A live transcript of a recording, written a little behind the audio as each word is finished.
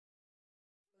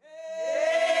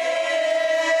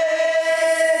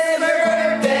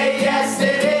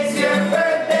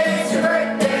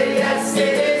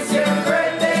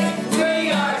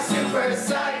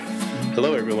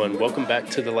everyone. Welcome back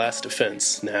to The Last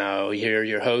Defense. Now, here are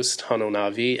your hosts, Hano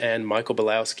Navi and Michael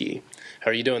Belowski. How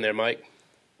are you doing there, Mike?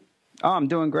 Oh, I'm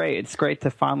doing great. It's great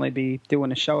to finally be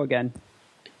doing a show again.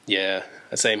 Yeah,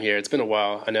 same here. It's been a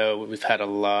while. I know we've had a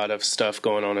lot of stuff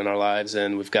going on in our lives,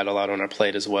 and we've got a lot on our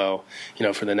plate as well,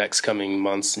 for the next coming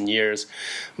months and years.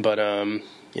 But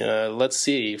let's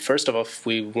see. First of all,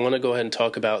 we want to go ahead and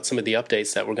talk about some of the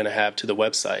updates that we're going to have to the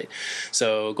website.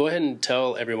 So go ahead and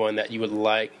tell everyone that you would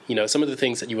like, some of the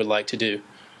things that you would like to do.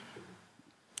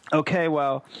 Okay,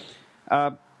 well,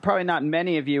 probably not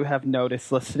many of you have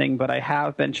noticed listening, but I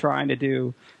have been trying to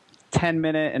do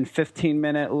 10-minute and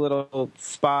 15-minute little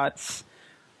spots,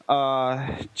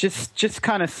 just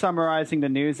kind of summarizing the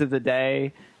news of the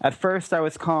day. At first, I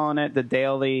was calling it the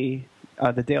daily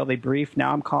brief.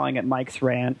 Now I'm calling it Mike's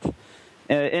Rant.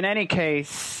 In any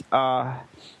case, I'm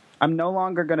no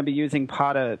longer going to be using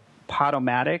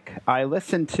Podomatic. I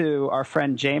listened to our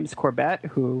friend James Corbett,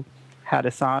 who had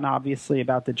us on, obviously,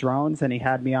 about the drones, and he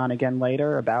had me on again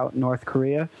later about North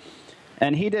Korea.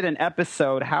 And he did an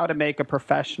episode, How to Make a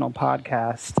Professional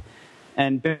Podcast.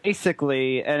 And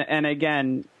basically, and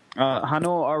again,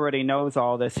 Hanul already knows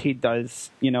all this. He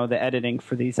does, the editing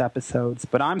for these episodes.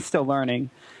 But I'm still learning.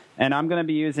 And I'm going to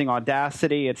be using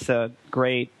Audacity. It's a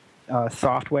great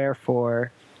software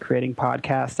for creating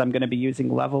podcasts. I'm going to be using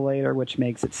Levelator, which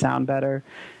makes it sound better.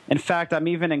 In fact, I'm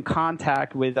even in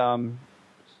contact with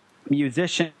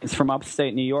musicians from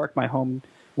upstate New York, my home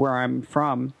where I'm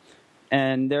from.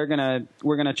 And we're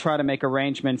gonna try to make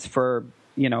arrangements for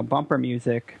bumper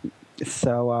music.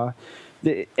 So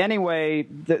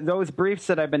those briefs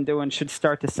that I've been doing should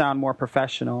start to sound more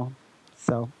professional.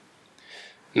 So.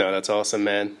 No, that's awesome,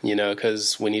 man.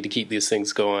 Because we need to keep these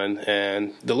things going.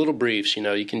 And the little briefs,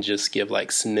 you can just give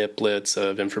like snippets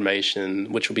of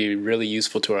information, which will be really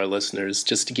useful to our listeners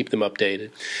just to keep them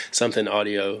updated. Something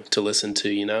audio to listen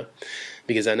to,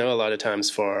 Because I know a lot of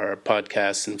times for our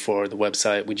podcasts and for the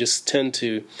website, we just tend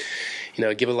to,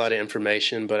 give a lot of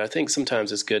information. But I think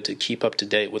sometimes it's good to keep up to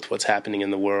date with what's happening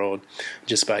in the world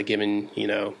just by giving,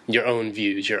 your own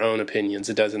views, your own opinions.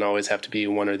 It doesn't always have to be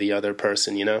one or the other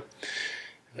person, doing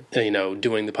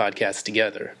the podcast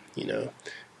together,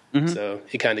 Mm-hmm. So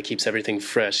it kind of keeps everything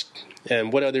fresh.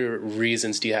 And what other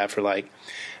reasons do you have for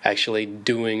actually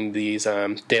doing these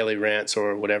daily rants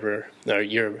or whatever, or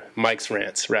your Mike's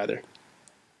rants rather?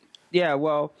 Yeah,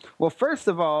 well, first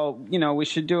of all, we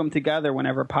should do them together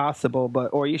whenever possible,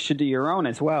 or you should do your own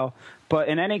as well. But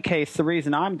in any case, the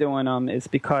reason I'm doing them is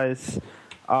because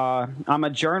I'm a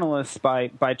journalist by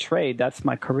trade. That's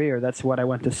my career. That's what I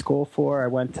went to school for. I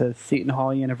went to Seton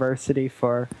Hall University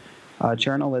for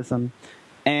journalism.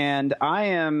 And I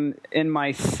am in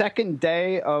my second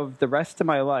day of the rest of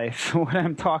my life. What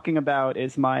I'm talking about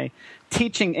is my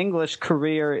teaching English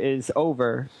career is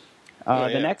over.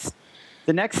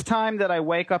 The next time that I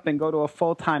wake up and go to a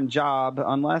full-time job,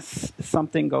 unless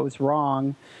something goes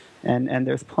wrong, and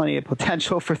there's plenty of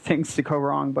potential for things to go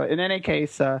wrong, but in any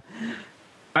case,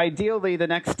 ideally, the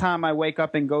next time I wake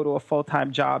up and go to a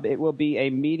full-time job, it will be a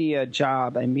media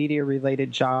job, a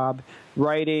media-related job,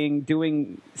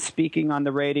 writing, speaking on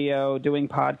the radio, doing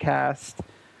podcasts,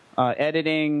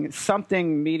 editing,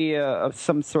 something media of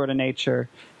some sort of nature.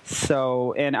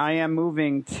 So, and I am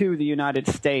moving to the United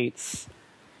States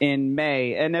in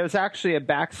May. And there's actually a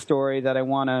backstory that I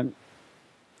want to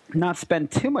not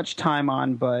spend too much time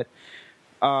on, but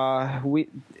I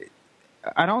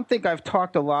don't think I've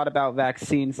talked a lot about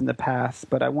vaccines in the past,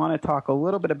 but I want to talk a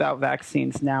little bit about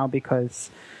vaccines now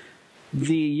because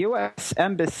the U.S.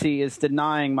 Embassy is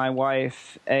denying my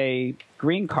wife a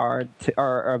green card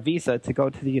or a visa to go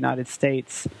to the United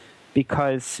States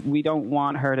because we don't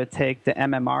want her to take the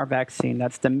MMR vaccine.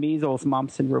 That's the measles,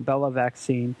 mumps, and rubella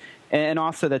vaccine, and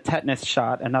also the tetanus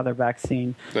shot, another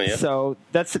vaccine. Oh, yeah. So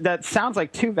that sounds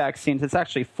like 2 vaccines. It's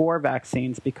actually 4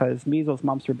 vaccines because measles,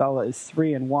 mumps, rubella is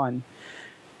 3 in 1.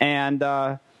 And,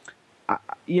 I've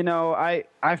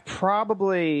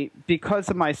probably, because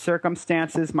of my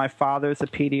circumstances, my father's a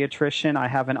pediatrician. I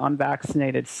have an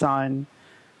unvaccinated son.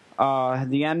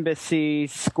 The embassy,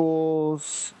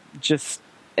 schools, just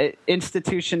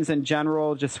institutions in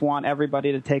general just want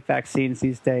everybody to take vaccines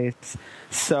these days.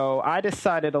 So I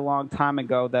decided a long time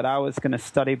ago that I was going to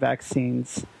study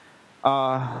vaccines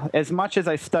as much as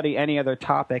I study any other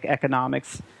topic,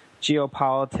 economics,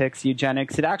 geopolitics,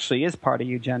 eugenics. It actually is part of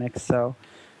eugenics, so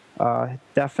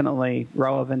definitely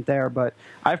relevant there. But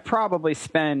I've probably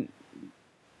spent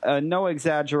no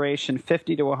exaggeration,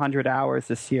 50 to 100 hours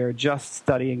this year just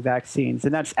studying vaccines.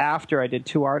 And that's after I did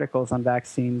 2 articles on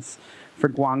vaccines for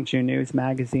Gwangju News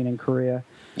magazine in Korea.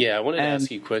 Yeah, I wanted to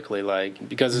ask you quickly, like,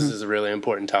 because this is a really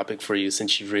important topic for you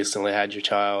since you've recently had your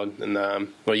child, and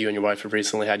well, you and your wife have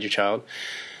recently had your child.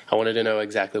 I wanted to know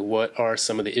exactly what are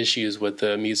some of the issues with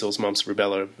the measles, mumps,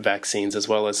 rubella vaccines, as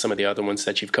well as some of the other ones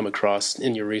that you've come across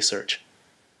in your research.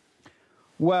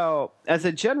 Well, as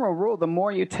a general rule, the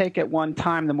more you take at one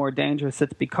time, the more dangerous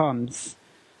it becomes.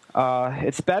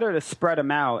 It's better to spread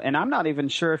them out. And I'm not even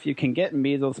sure if you can get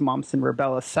measles, mumps, and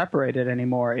rubella separated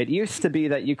anymore. It used to be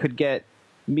that you could get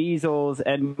measles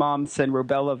and mumps and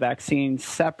rubella vaccines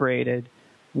separated,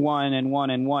 1 and 1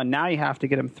 and 1. Now you have to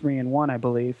get them 3 and 1, I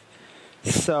believe.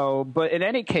 So, but in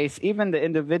any case, even the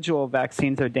individual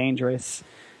vaccines are dangerous.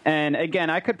 And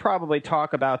again, I could probably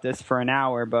talk about this for an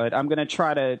hour, but I'm going to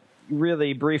try to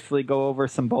really briefly go over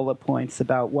some bullet points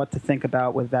about what to think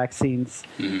about with vaccines.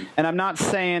 Mm-hmm. And I'm not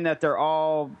saying that they're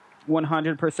all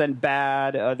 100%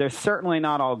 bad. They're certainly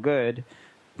not all good,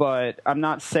 but I'm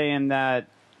not saying that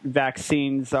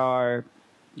vaccines are,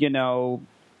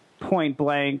 point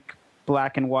blank,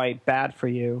 black and white, bad for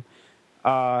you.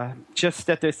 Just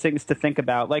that there's things to think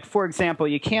about. Like, for example,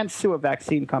 you can't sue a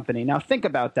vaccine company. Now, think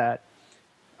about that.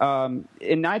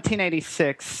 In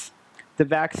 1986, the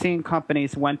vaccine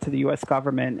companies went to the U.S.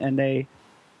 government and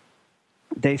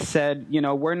they said,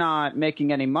 we're not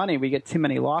making any money. We get too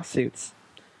many lawsuits.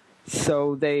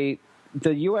 So the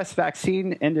U.S.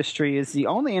 vaccine industry is the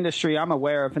only industry I'm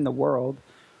aware of in the world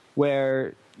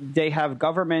where they have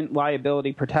government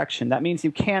liability protection. That means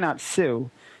you cannot sue.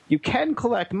 You can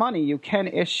collect money. You can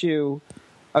issue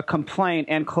a complaint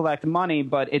and collect money,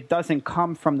 but it doesn't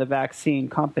come from the vaccine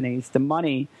companies. The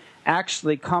money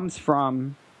actually comes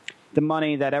from the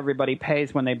money that everybody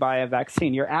pays when they buy a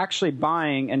vaccine. You're actually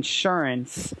buying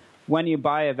insurance when you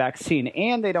buy a vaccine,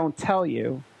 and they don't tell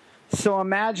you. So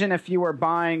imagine if you were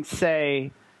buying,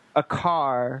 say, a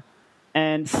car,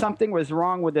 and something was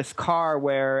wrong with this car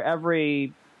where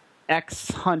every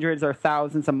X hundreds or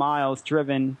thousands of miles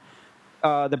driven,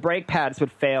 the brake pads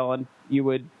would fail and you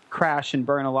would crash and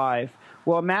burn alive.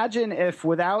 Well, imagine if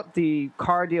without the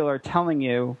car dealer telling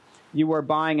you, you were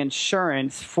buying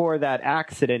insurance for that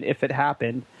accident if it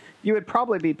happened. You would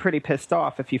probably be pretty pissed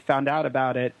off if you found out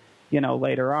about it,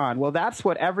 later on. Well, that's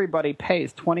what everybody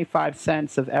pays. 25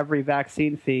 cents of every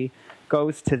vaccine fee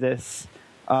goes to this.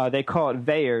 They call it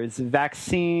VAERS,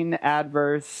 Vaccine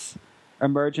Adverse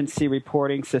Emergency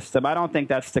Reporting System. I don't think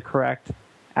that's the correct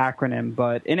acronym,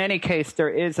 but in any case, there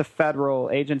is a federal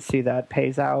agency that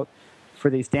pays out for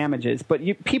these damages. But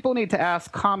people need to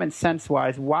ask common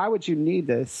sense-wise, why would you need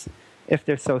this if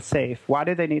they're so safe? Why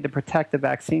do they need to protect the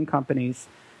vaccine companies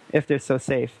if they're so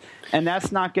safe? And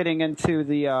that's not getting into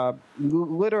the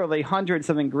literally hundreds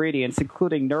of ingredients,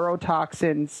 including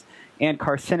neurotoxins and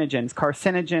carcinogens.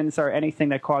 Carcinogens are anything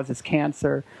that causes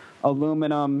cancer,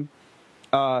 aluminum,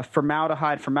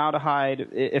 formaldehyde. Formaldehyde,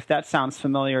 if that sounds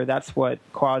familiar, that's what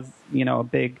caused, a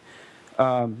big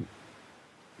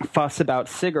fuss about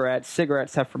cigarettes.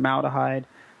 Cigarettes have formaldehyde.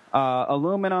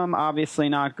 Aluminum, obviously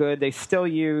not good. They still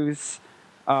use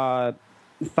thimerosal,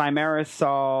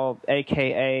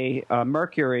 a.k.a.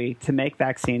 Mercury, to make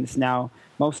vaccines. Now,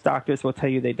 most doctors will tell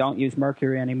you they don't use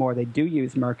mercury anymore. They do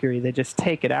use mercury. They just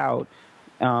take it out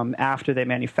after they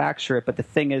manufacture it. But the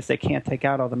thing is, they can't take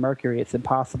out all the mercury. It's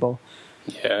impossible.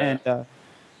 Yeah.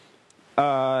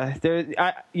 And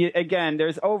again,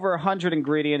 there's over 100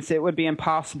 ingredients. It would be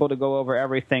impossible to go over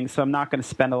everything, so I'm not going to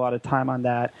spend a lot of time on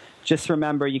that. Just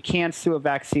remember, you can't sue a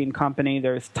vaccine company.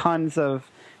 There's tons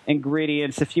of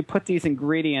ingredients. If you put these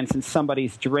ingredients in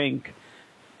somebody's drink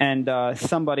and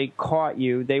somebody caught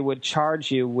you, they would charge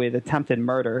you with attempted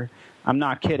murder. I'm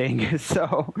not kidding.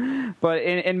 So, but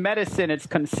in medicine, it's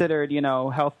considered,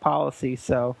 health policy.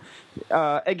 So,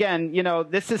 again,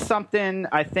 this is something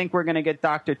I think we're going to get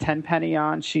Dr. Tenpenny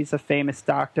on. She's a famous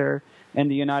doctor in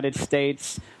the United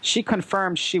States. She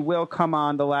confirmed she will come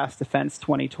on The Last Defense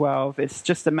 2012. It's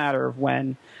just a matter of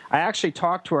when. I actually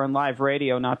talked to her on live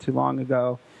radio not too long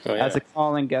ago as a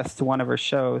calling guest to one of her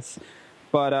shows.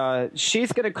 But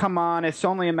she's going to come on. It's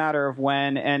only a matter of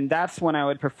when, and that's when I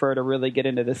would prefer to really get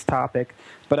into this topic.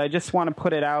 But I just want to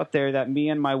put it out there that me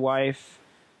and my wife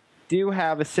do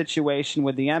have a situation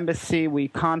with the embassy. We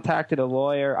contacted a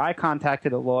lawyer. I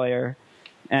contacted a lawyer,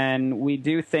 and we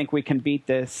do think we can beat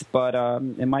this, but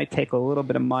it might take a little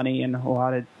bit of money and a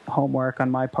lot of homework on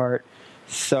my part.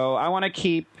 So I want to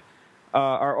keep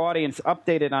our audience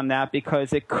updated on that,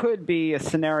 because it could be a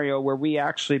scenario where we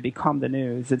actually become the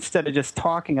news. Instead of just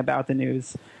talking about the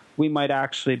news, we might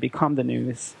actually become the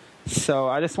news. So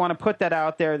I just want to put that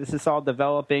out there. This is all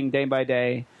developing day by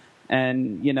day.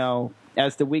 And,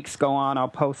 as the weeks go on, I'll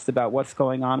post about what's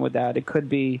going on with that. It could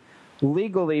be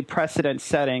legally precedent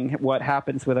setting what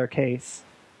happens with our case.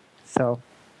 So.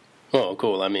 Oh,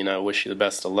 cool. I mean, I wish you the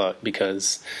best of luck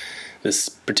because this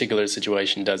particular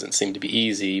situation doesn't seem to be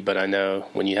easy, but I know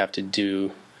when you have to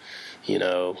do,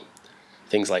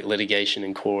 things like litigation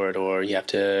in court, or you have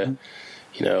to,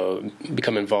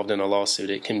 become involved in a lawsuit,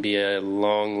 it can be a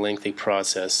long, lengthy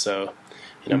process. So,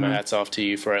 my hat's off to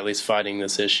you for at least fighting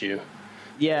this issue.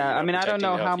 Yeah, I mean, I don't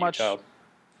know how much.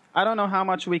 I don't know how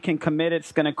much we can commit.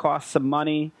 It's going to cost some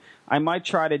money. I might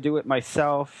try to do it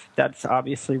myself. That's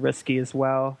obviously risky as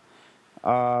well.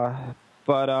 Yeah,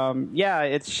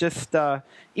 it's just,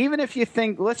 even if you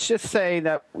think, let's just say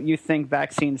that you think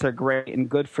vaccines are great and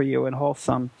good for you and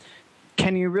wholesome,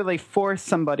 can you really force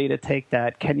somebody to take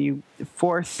that? Can you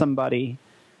force somebody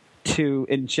to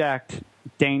inject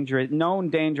known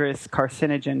dangerous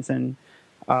carcinogens and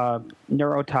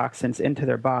neurotoxins into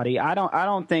their body? I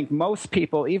don't think most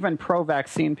people, even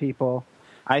pro-vaccine people,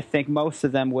 I think most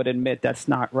of them would admit that's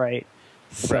not right.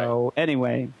 So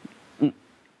anyway.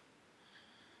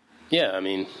 Yeah, I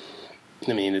mean,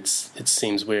 it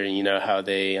seems weird, how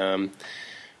they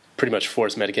pretty much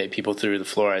force medicate people through the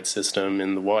fluoride system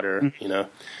in the water.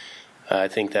 I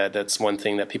think that's one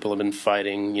thing that people have been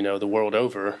fighting, the world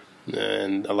over,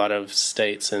 and a lot of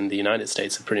states in the United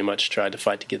States have pretty much tried to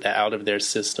fight to get that out of their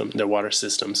system, their water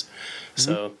systems.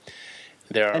 So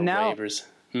there are waivers.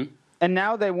 And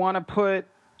now they want to put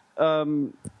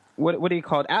what do you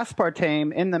call it?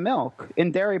 Aspartame in the milk,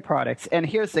 in dairy products. And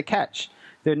here's the catch.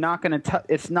 They're not going to.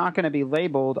 It's not going to be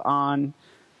labeled on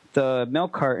the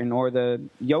milk carton or the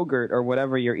yogurt or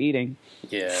whatever you're eating.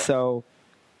 Yeah. So,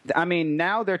 I mean,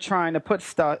 now they're trying to put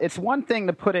stuff. It's one thing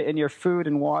to put it in your food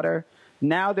and water.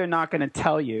 Now they're not going to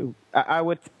tell you. I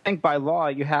would think by law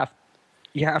you have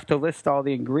to list all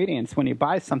the ingredients when you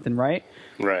buy something, right?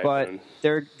 Right. But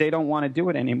they don't want to do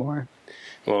it anymore.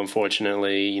 Well,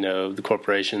 unfortunately, the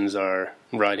corporations are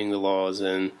writing the laws,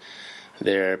 and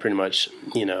they're pretty much,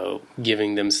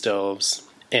 giving themselves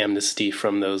amnesty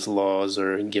from those laws,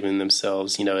 or giving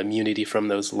themselves, immunity from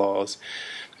those laws.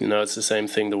 It's the same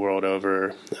thing the world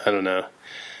over. I don't know.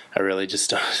 I really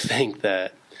just don't think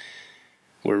that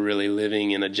we're really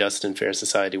living in a just and fair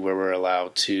society where we're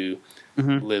allowed to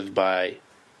live by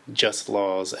just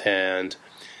laws and,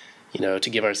 to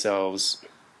give ourselves,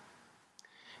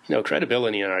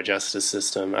 credibility in our justice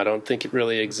system. I don't think it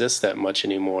really exists that much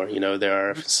anymore.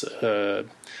 There are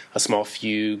a small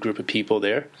few group of people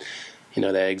there,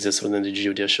 that exist within the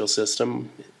judicial system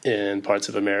in parts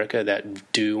of America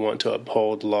that do want to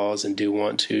uphold laws and do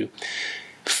want to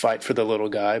fight for the little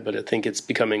guy. But I think it's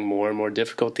becoming more and more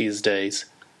difficult these days.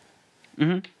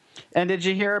 Mm-hmm. And did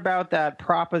you hear about that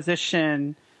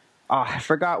proposition? Oh, I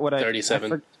forgot what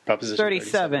 37. Proposition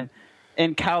 37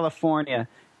 in California.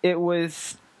 It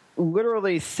was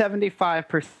literally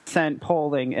 75%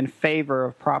 polling in favor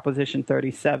of Proposition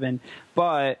 37,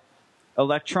 but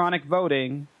electronic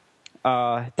voting,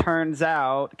 turns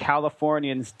out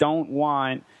Californians don't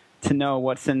want to know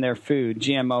what's in their food,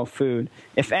 GMO food.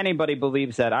 If anybody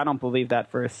believes that, I don't believe that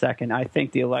for a second. I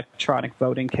think the electronic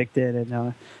voting kicked in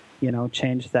and,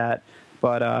 changed that.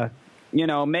 But,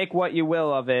 make what you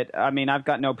will of it. I mean, I've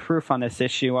got no proof on this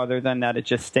issue other than that it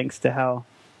just stinks to hell.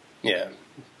 Yeah.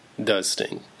 Does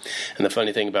sting. And the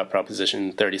funny thing about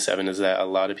Proposition 37 is that a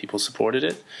lot of people supported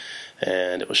it,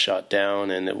 and it was shot down,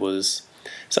 and it was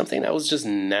something that was just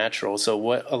natural. So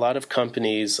what a lot of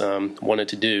companies wanted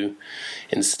to do,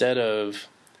 instead of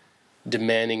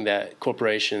demanding that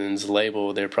corporations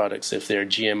label their products if they're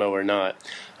GMO or not,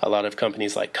 a lot of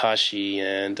companies like Kashi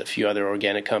and a few other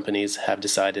organic companies have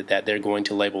decided that they're going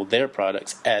to label their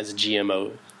products as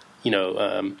GMO,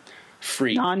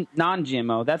 free.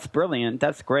 Non-GMO. That's brilliant.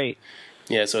 That's great.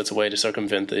 Yeah, so it's a way to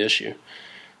circumvent the issue.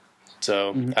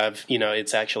 So I've,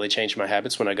 it's actually changed my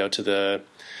habits when I go to the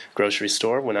grocery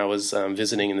store. When I was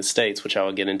visiting in the States, which I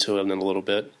will get into in a little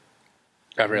bit,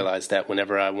 I realized that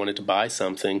whenever I wanted to buy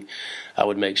something, I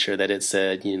would make sure that it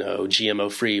said,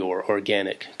 GMO free or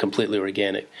organic, completely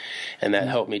organic. And that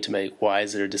helped me to make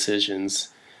wiser decisions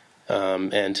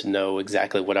and to know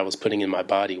exactly what I was putting in my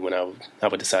body when I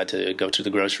would decide to go to the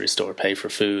grocery store, pay for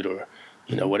food or,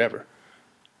 whatever.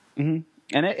 Mm-hmm.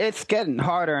 And it's getting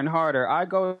harder and harder. I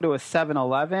go to a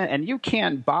 7-Eleven, and you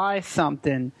can't buy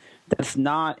something that's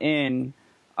not in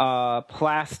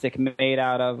plastic made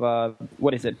out of,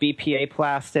 BPA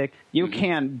plastic. You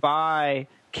can't buy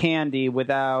candy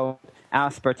without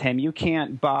aspartame. You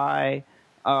can't buy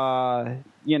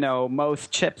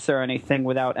most chips or anything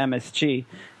without MSG.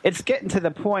 It's getting to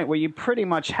the point where you pretty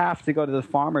much have to go to the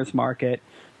farmer's market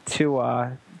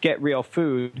to get real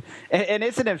food. And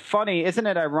isn't it funny? Isn't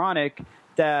it ironic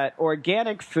that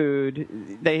organic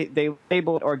food, they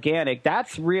label it organic?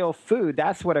 That's real food.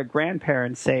 That's what our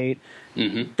grandparents ate.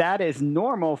 Mm-hmm. That is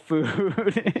normal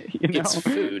food. It's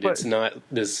food. It's not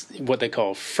this what they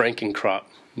call Frankencrop,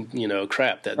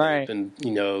 crap that right.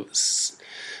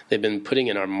 they've been putting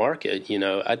in our market.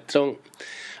 I don't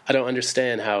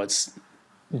understand how it's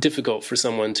difficult for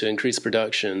someone to increase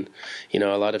production. A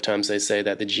lot of times they say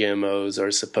that the GMOs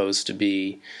are supposed to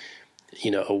be,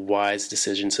 a wise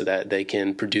decision so that they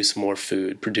can produce more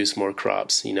food, produce more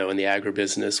crops, in the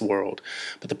agribusiness world.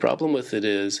 But the problem with it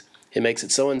is it makes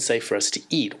it so unsafe for us to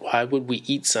eat. Why would we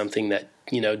eat something that,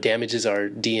 damages our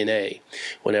DNA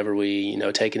whenever we,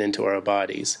 take it into our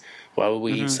bodies? Why would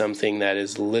we eat something that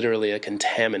is literally a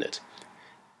contaminant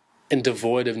and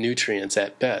devoid of nutrients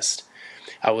at best?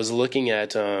 I was looking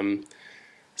at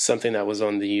something that was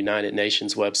on the United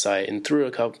Nations website and through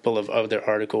a couple of other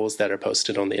articles that are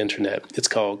posted on the internet. It's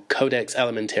called Codex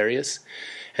Alimentarius,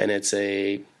 and it's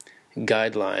a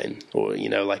guideline or,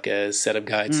 like a set of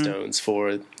guidestones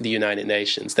for the United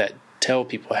Nations that tell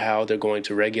people how they're going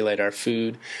to regulate our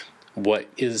food, what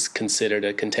is considered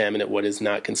a contaminant, what is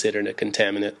not considered a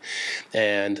contaminant.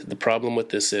 And the problem with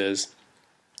this is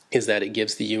that it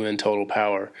gives the UN total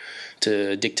power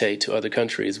to dictate to other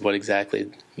countries what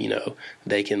exactly,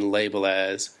 they can label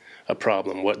as a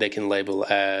problem, what they can label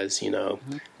as,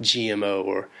 GMO,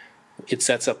 or it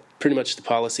sets up pretty much the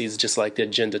policies just like the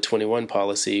Agenda 21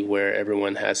 policy where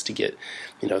everyone has to get,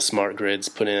 smart grids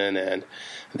put in and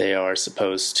they are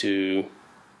supposed to,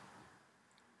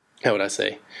 how would I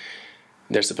say,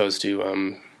 they're supposed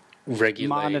to regulate.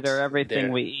 Monitor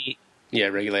everything we eat. Yeah,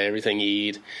 regulate everything you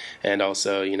eat, and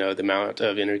also, the amount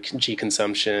of energy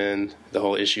consumption, the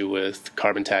whole issue with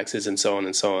carbon taxes, and so on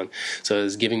and so on. So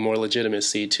it's giving more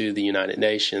legitimacy to the United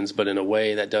Nations, but in a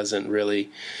way that doesn't really,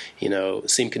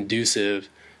 seem conducive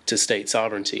to state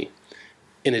sovereignty.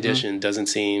 In addition, doesn't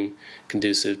seem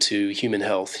conducive to human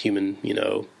health, human,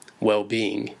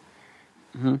 well-being.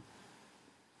 Mm-hmm.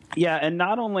 Yeah, and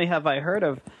not only have I heard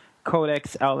of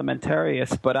Codex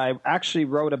Alimentarius, but I actually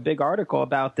wrote a big article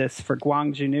about this for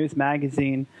Guangzhou News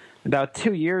Magazine about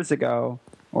 2 years ago,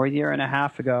 or a year and a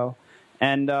half ago.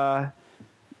 And, I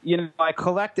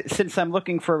collected, since I'm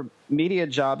looking for media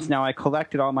jobs now, I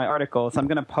collected all my articles. I'm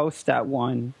going to post that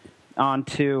one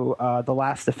onto The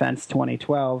Last Defense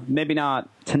 2012. Maybe not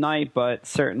tonight, but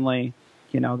certainly,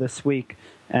 this week.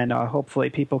 And hopefully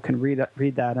people can read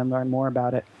that and learn more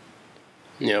about it.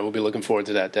 Yeah, we'll be looking forward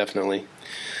to that, definitely.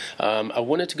 I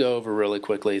wanted to go over really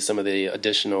quickly some of the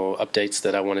additional updates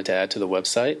that I wanted to add to the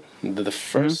website. The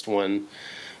first one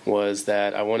was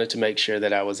that I wanted to make sure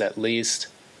that I was at least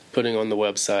putting on the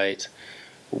website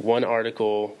one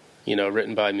article,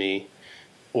 written by me,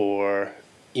 or,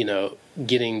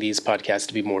 getting these podcasts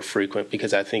to be more frequent,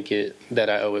 because I think that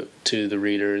I owe it to the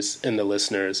readers and the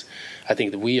listeners. I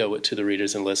think that we owe it to the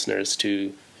readers and listeners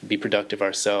to be productive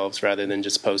ourselves rather than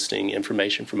just posting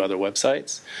information from other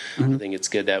websites. I think it's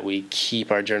good that we keep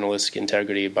our journalistic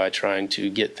integrity by trying to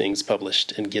get things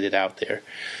published and get it out there.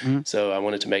 So I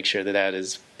wanted to make sure that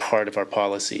is part of our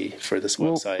policy for this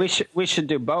website. We should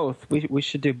do both. We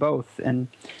should do both. And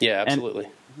yeah, absolutely.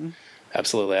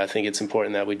 Absolutely. I think it's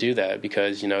important that we do that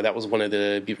because, that was one of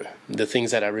the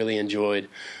things that I really enjoyed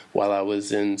while I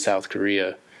was in South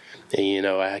Korea. And,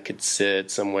 I could sit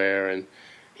somewhere and,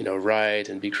 write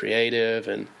and be creative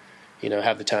and,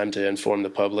 have the time to inform the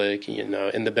public,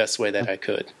 in the best way that I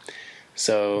could.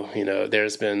 So,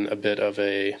 there's been a bit of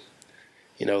a,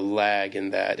 lag in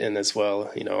that. And as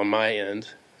well, on my end,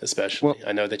 especially,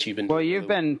 I know that you've been... Well, you've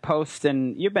been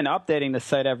updating the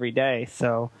site every day.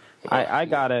 So I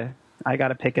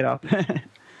gotta pick it up.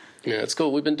 Yeah, it's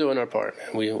cool. We've been doing our part.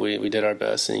 We did our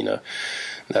best. And,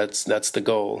 that's the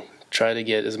goal. Try to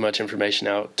get as much information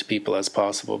out to people as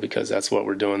possible because that's what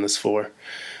we're doing this for.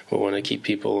 We want to keep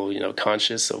people,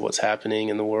 conscious of what's happening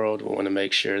in the world. We want to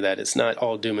make sure that it's not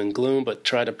all doom and gloom, but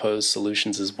try to pose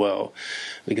solutions as well.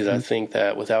 Because I think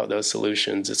that without those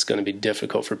solutions, it's going to be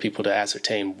difficult for people to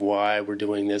ascertain why we're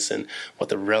doing this and what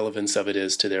the relevance of it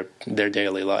is to their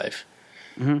daily life.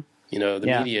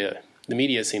 The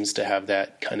media seems to have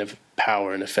that kind of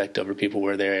power and effect over people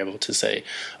where they're able to say,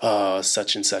 oh,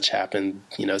 such and such happened,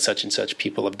 such and such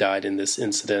people have died in this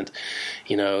incident,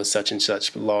 such and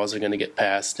such laws are going to get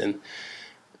passed. And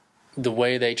the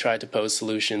way they try to pose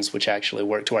solutions which actually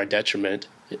work to our detriment,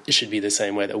 it should be the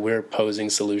same way that we're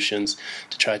posing solutions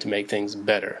to try to make things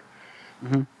better.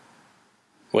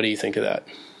 What do you think of that?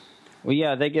 Well,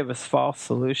 yeah, they give us false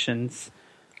solutions.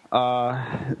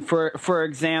 For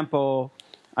example,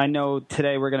 I know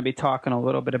today we're going to be talking a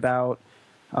little bit about,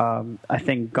 I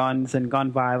think, guns and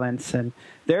gun violence, and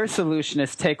their solution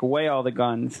is take away all the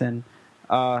guns. And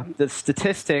the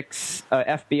statistics,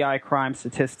 FBI crime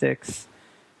statistics,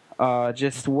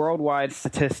 just worldwide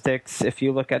statistics, if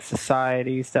you look at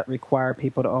societies that require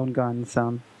people to own guns,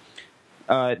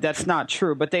 that's not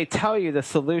true, but they tell you the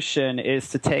solution is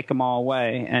to take them all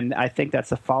away, and I think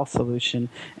that's a false solution.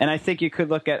 And I think you could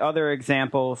look at other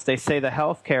examples. They say the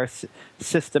healthcare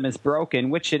system is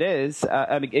broken, which it is.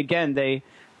 Again, they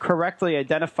correctly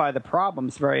identify the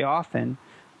problems very often,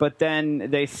 but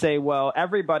then they say, well,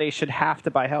 everybody should have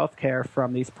to buy healthcare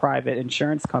from these private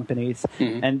insurance companies.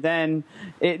 Mm-hmm. And then,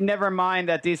 never mind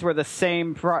that these were the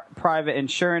same private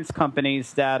insurance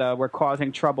companies that were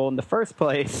causing trouble in the first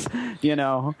place, you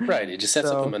know. Right. It just sets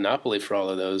up a monopoly for all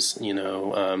of those,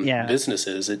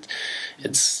 businesses.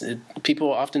 People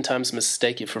oftentimes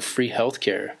mistake it for free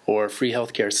healthcare or a free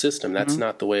healthcare system. That's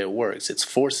not the way it works. It's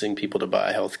forcing people to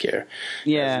buy healthcare.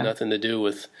 Yeah. It has nothing to do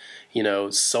with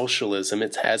socialism.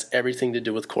 It has everything to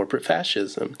do with corporate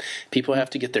fascism. People have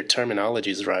to get their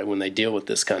terminologies right when they deal with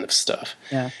this kind of stuff.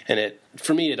 Yeah. And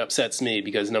for me, it upsets me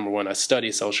because, number one, I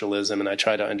study socialism and I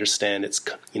try to understand its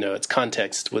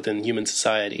context within human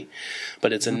society.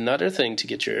 But it's another thing to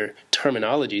get your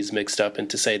terminologies mixed up and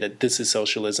to say that this is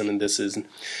socialism and this is,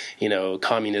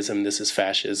 communism, this is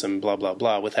fascism, blah, blah,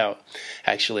 blah, without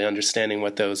actually understanding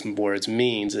what those words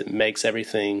means. It makes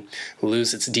everything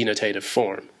lose its denotative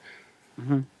form.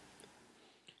 Mm-hmm.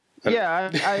 Yeah,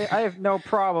 I have no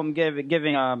problem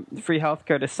giving free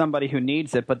healthcare to somebody who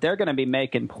needs it, but they're going to be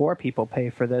making poor people pay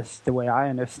for this, the way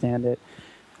I understand it.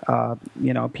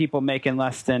 People making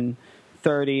less than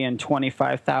 $30,000 and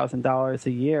 $25,000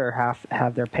 a year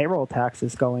have their payroll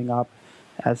taxes going up,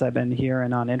 as I've been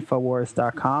hearing on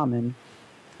Infowars.com, and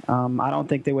I don't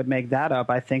think they would make that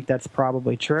up. I think that's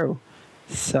probably true.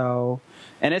 So,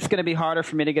 and it's going to be harder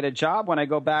for me to get a job when I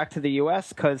go back to the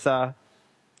U.S. because,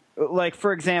 like,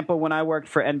 for example, when I worked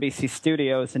for NBC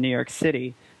Studios in New York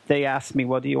City, they asked me,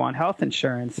 well, do you want health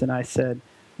insurance? And I said,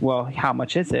 well, how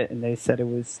much is it? And they said it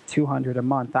was $200 a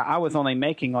month. I was only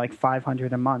making like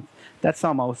 $500 a month. That's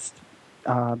almost,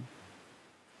 not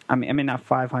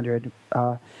 500.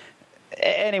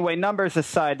 Anyway, numbers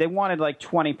aside, they wanted like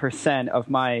 20% of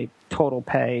my total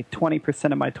pay,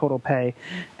 20% of my total pay.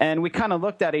 And we kind of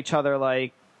looked at each other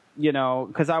like,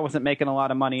 because I wasn't making a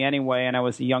lot of money anyway, and I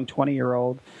was a young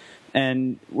 20-year-old.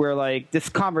 And we're like, this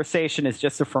conversation is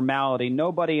just a formality.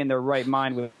 Nobody in their right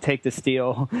mind would take this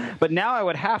deal. But now I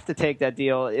would have to take that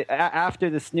deal. After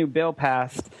this new bill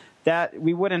passed, that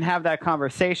we wouldn't have that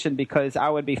conversation because I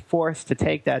would be forced to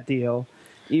take that deal,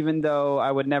 even though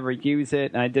I would never use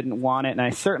it and I didn't want it, and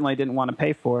I certainly didn't want to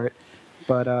pay for it.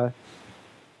 But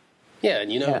yeah,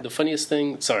 and the funniest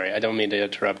thing, sorry, I don't mean to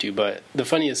interrupt you, but the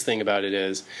funniest thing about it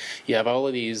is you have all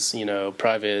of these,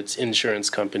 private insurance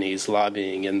companies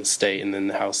lobbying in the state and then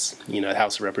the House,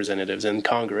 House of Representatives and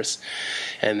Congress,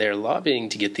 and they're lobbying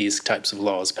to get these types of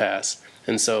laws passed.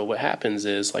 And so what happens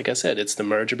is, like I said, it's the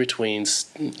merger between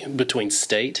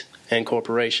state and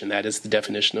corporation. That is the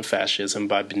definition of fascism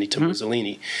by Benito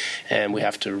Mussolini. And we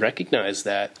have to recognize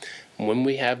that when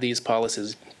we have these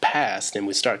policies passed and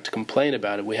we start to complain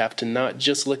about it, we have to not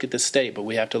just look at the state, but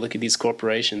we have to look at these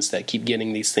corporations that keep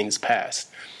getting these things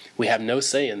passed. We have no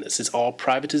say in this. It's all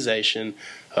privatization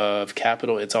of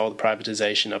capital. It's all the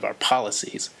privatization of our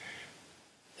policies.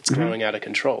 It's growing out of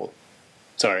control.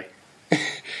 Sorry.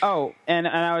 Oh, and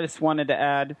I just wanted to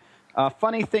add,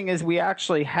 funny thing is we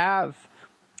actually have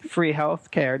free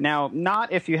health care. Now,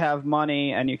 not if you have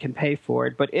money and you can pay for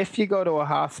it, but if you go to a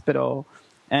hospital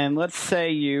and let's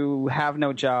say you have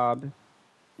no job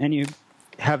and you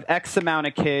have X amount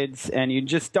of kids and you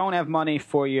just don't have money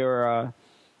for your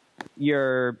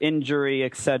injury,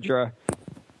 etc.,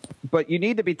 but you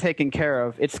need to be taken care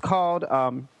of. It's called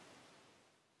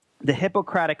the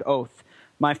Hippocratic Oath.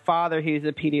 My father, he's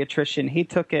a pediatrician. He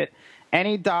took it.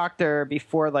 Any doctor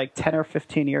before like 10 or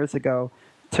 15 years ago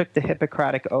took the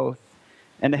Hippocratic Oath.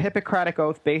 And the Hippocratic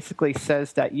Oath basically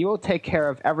says that you will take care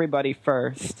of everybody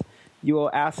first. You will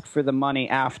ask for the money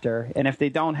after. And if they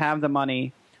don't have the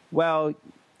money, well,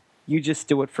 you just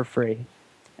do it for free.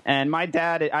 And my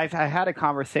dad, I had a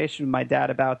conversation with my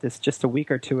dad about this just a week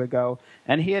or two ago,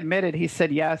 and he admitted, he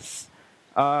said, yes,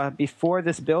 before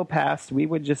this bill passed, we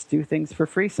would just do things for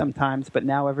free sometimes, but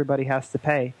now everybody has to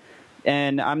pay.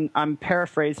 And I'm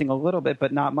paraphrasing a little bit,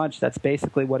 but not much. That's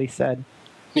basically what he said.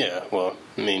 Yeah, well,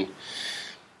 I mean,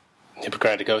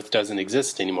 Hippocratic Oath doesn't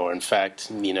exist anymore. In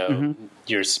fact,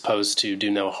 you're supposed to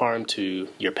do no harm to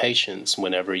your patients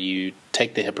whenever you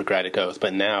take the Hippocratic Oath.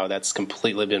 But now that's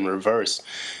completely been reversed.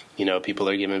 People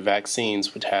are given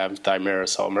vaccines which have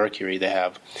thimerosal mercury. They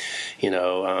have,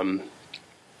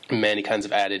 many kinds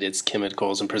of additives,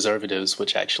 chemicals, and preservatives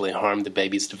which actually harm the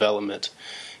baby's development,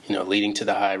 leading to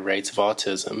the high rates of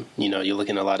autism. You look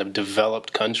in a lot of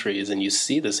developed countries and you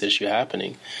see this issue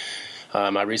happening.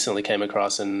 I recently came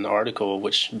across an article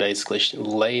which basically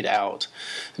laid out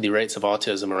the rates of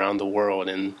autism around the world.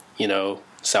 And,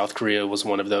 South Korea was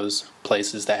one of those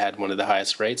places that had one of the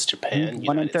highest rates. Japan, 1 in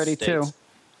United 32. States.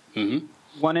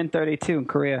 Mm-hmm. 1 in 32 in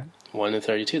Korea. 1 in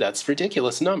 32. That's a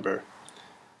ridiculous number.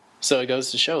 So it goes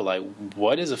to show,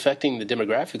 what is affecting the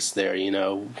demographics there?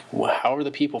 How are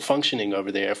the people functioning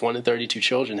over there if 1 in 32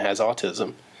 children has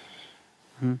autism?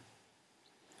 Mm-hmm.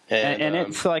 And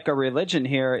it's like a religion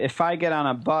here. If I get on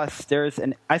a bus,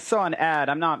 I saw an ad.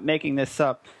 I'm not making this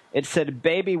up. It said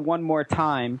 "Baby One More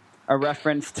Time," a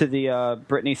reference to the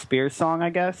Britney Spears song, I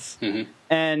guess. Mm-hmm.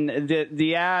 And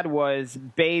the ad was,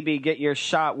 "Baby, get your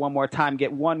shot one more time.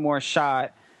 Get one more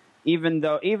shot, even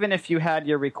if you had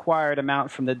your required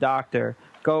amount from the doctor.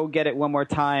 Go get it one more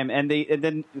time." And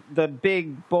then the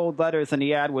big bold letters in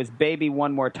the ad was "Baby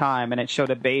One More Time," and it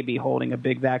showed a baby holding a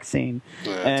big vaccine.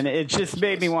 And it just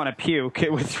made me want to puke.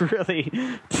 It was really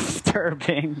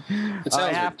disturbing.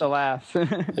 I have to laugh.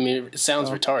 It sounds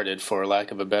retarded, for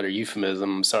lack of a better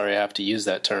euphemism. I'm sorry I have to use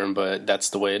that term, but that's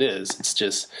the way it is. It's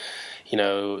just...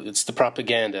 it's the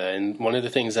propaganda. And one of the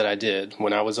things that I did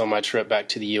when I was on my trip back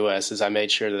to the U.S. is I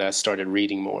made sure that I started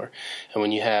reading more. And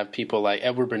when you have people like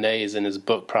Edward Bernays in his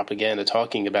book Propaganda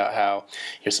talking about how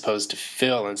you're supposed to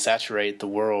fill and saturate the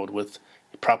world with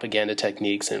propaganda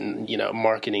techniques and,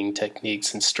 marketing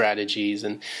techniques and strategies.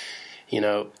 And,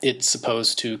 it's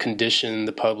supposed to condition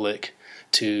the public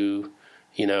to...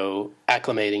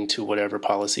 acclimating to whatever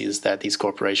policies that these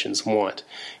corporations want.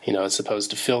 It's supposed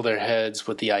to fill their heads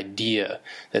with the idea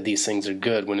that these things are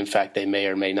good when in fact they may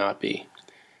or may not be.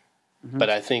 Mm-hmm. But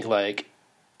I think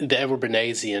the Edward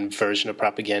Bernaysian version of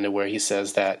propaganda where he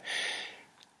says that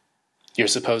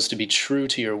you're supposed to be true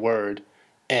to your word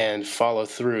and follow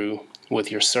through with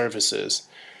your services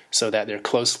so that they're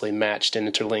closely matched and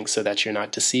interlinked so that you're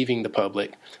not deceiving the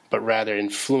public, but rather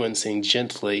influencing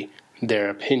gently their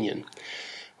opinion.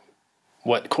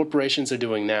 What corporations are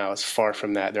doing now is far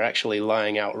from that. They're actually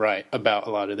lying outright about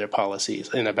a lot of their policies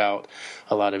and about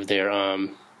a lot of their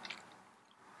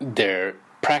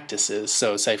practices.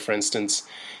 So say, for instance,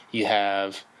 you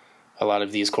have a lot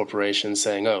of these corporations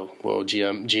saying, oh, well,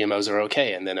 GMOs are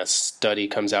okay. And then a study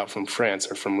comes out from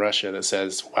France or from Russia that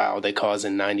says, wow, they cause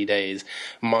in 90 days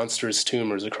monstrous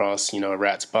tumors across, a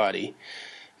rat's body.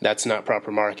 That's not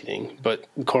proper marketing. But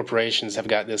corporations have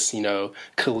got this,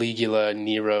 Caligula,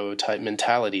 Nero type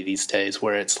mentality these days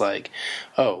where it's like,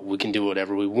 oh, we can do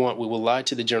whatever we want. We will lie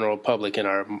to the general public in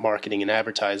our marketing and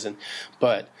advertising.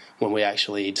 But when we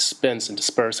actually dispense and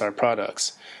disperse our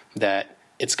products, that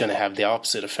it's going to have the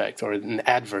opposite effect or an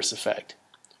adverse effect.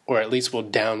 Or at least we'll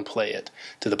downplay it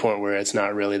to the point where it's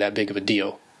not really that big of a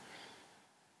deal.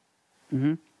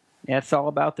 Mm-hmm. Yeah, it's all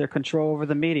about their control over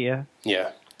the media.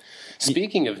 Yeah.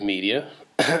 Speaking of media,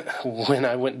 when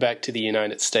I went back to the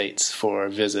United States for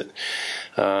a visit,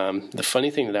 the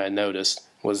funny thing that I noticed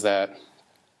was that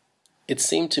it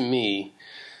seemed to me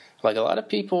like a lot of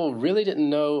people really didn't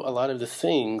know a lot of the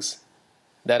things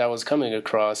that I was coming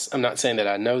across. I'm not saying that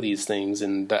I know these things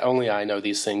and that only I know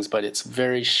these things, but it's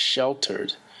very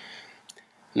sheltered.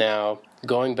 Now,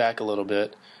 going back a little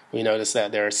bit, we notice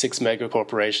that there are 6 mega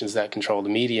corporations that control the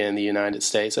media in the United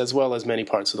States, as well as many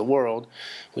parts of the world.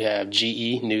 We have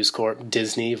GE, News Corp,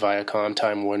 Disney, Viacom,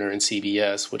 Time Warner, and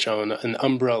CBS, which own an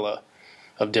umbrella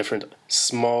of different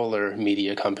smaller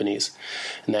media companies.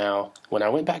 Now, when I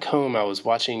went back home, I was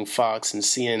watching Fox and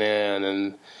CNN,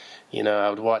 and I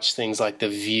would watch things like The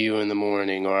View in the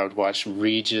morning, or I would watch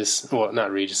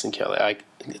not Regis and Kelly.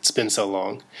 It's been so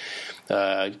long.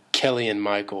 Kelly and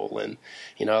Michael, and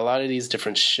a lot of these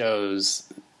different shows,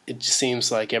 it just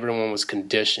seems like everyone was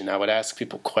conditioned. I would ask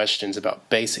people questions about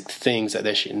basic things that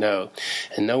they should know,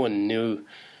 and no one knew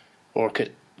or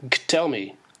could tell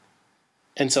me.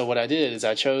 And so what I did is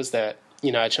I chose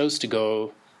to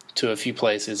go to a few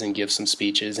places and give some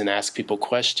speeches and ask people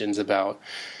questions about,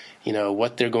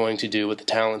 what they're going to do with the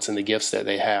talents and the gifts that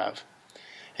they have.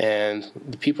 And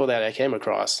the people that I came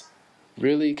across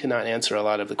really could not answer a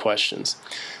lot of the questions.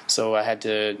 So I had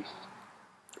to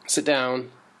sit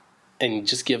down and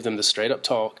just give them the straight up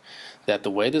talk that the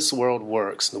way this world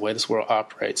works, the way this world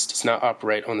operates, does not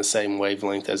operate on the same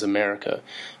wavelength as America.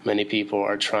 Many people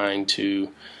are trying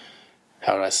to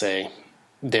how do I say,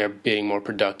 they're being more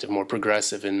productive, more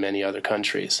progressive in many other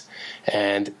countries.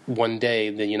 And one day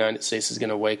the United States is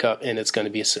going to wake up and it's going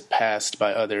to be surpassed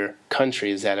by other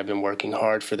countries that have been working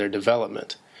hard for their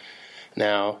development.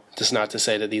 Now, that's not to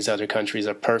say that these other countries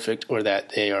are perfect or that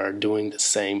they are doing the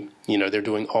same, they're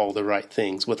doing all the right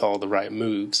things with all the right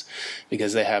moves,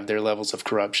 because they have their levels of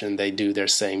corruption. They do their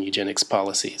same eugenics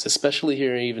policies, especially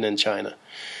here, even in China.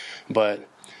 But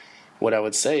what I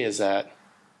would say is that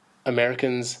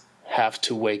Americans have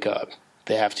to wake up.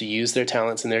 They have to use their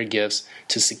talents and their gifts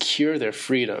to secure their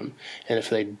freedom. And if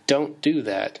they don't do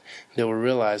that, they will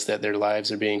realize that their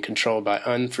lives are being controlled by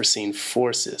unforeseen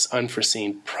forces,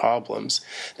 unforeseen problems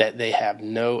that they have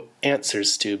no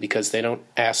answers to because they don't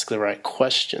ask the right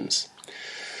questions.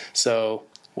 So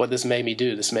what this made me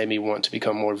do, this made me want to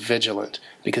become more vigilant,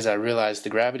 because I realized the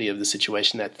gravity of the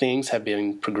situation, that things have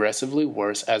been progressively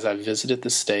worse as I visited the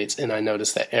States. And I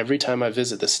noticed that every time I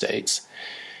visit the States,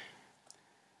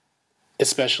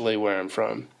 especially where I'm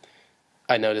from,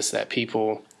 I notice that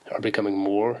people are becoming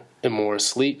more and more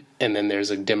asleep, and then there's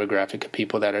a demographic of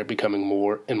people that are becoming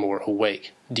more and more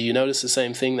awake. Do you notice the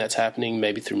same thing that's happening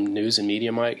maybe through news and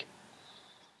media, Mike?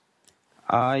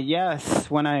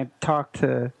 Yes. When I talk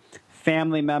to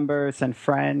family members and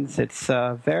friends, it's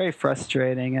very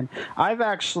frustrating. And I've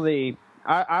actually,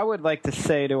 I would like to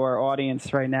say to our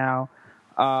audience right now,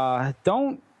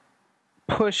 don't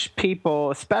push people,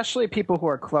 especially people who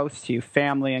are close to you,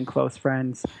 family and close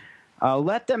friends.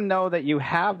 Let them know that you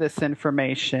have this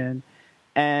information,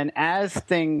 and as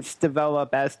things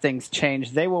develop, as things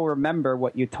change, they will remember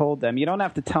what you told them. You don't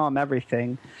have to tell them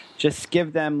everything. Just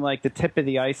give them like the tip of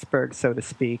the iceberg, so to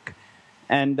speak.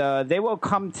 And they will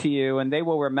come to you and they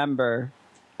will remember,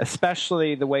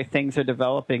 especially the way things are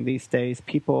developing these days.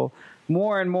 People,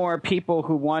 more and more people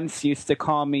who once used to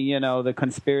call me, the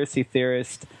conspiracy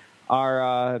theorist,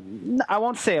 are, I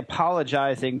won't say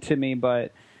apologizing to me,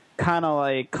 but kind of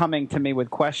like coming to me with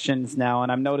questions now,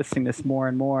 and I'm noticing this more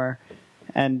and more.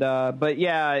 And but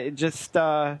yeah,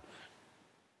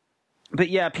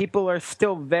 people are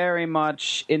still very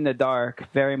much in the dark,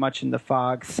 very much in the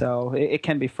fog, so it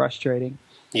can be frustrating.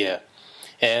 Yeah.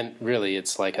 And really,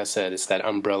 it's like I said, it's that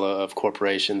umbrella of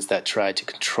corporations that try to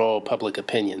control public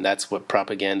opinion. That's what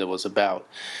propaganda was about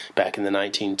back in the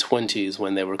 1920s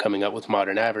when they were coming up with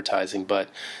modern advertising. But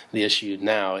the issue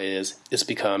now is it's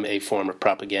become a form of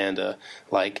propaganda,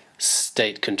 like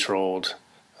state-controlled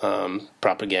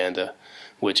propaganda,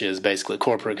 which is basically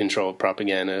corporate-controlled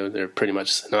propaganda. They're pretty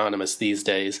much synonymous these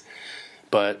days.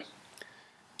 But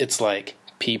it's like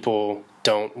people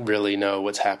don't really know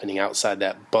what's happening outside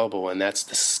that bubble, and that's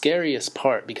the scariest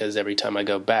part, because every time I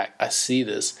go back I see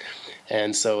this,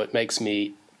 and so it makes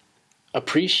me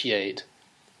appreciate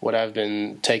what I've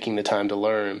been taking the time to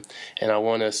learn, and I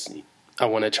want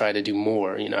to try to do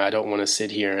more. I don't want to sit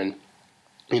here and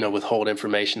withhold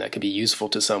information that could be useful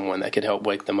to someone, that could help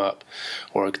wake them up,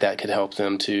 or that could help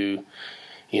them to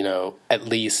at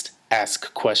least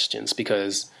ask questions,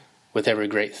 because with every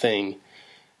great thing,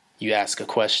 you ask a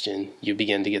question, you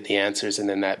begin to get the answers, and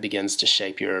then that begins to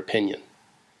shape your opinion.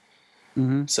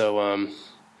 Mm-hmm. So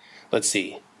let's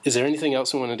see. Is there anything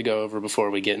else we wanted to go over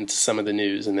before we get into some of the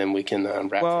news, and then we can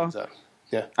wrap things up?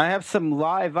 Yeah. I have some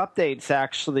live updates,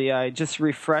 actually. I just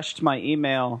refreshed my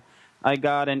email. I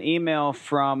got an email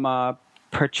from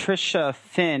Patricia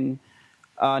Finn,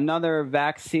 another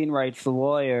vaccine rights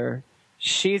lawyer.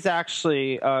 She's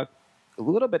actually a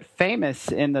little bit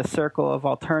famous in the circle of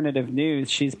alternative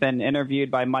news. She's been interviewed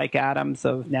by Mike Adams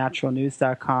of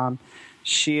naturalnews.com.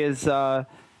 She is a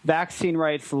vaccine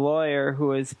rights lawyer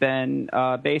who has been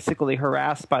basically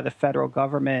harassed by the federal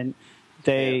government.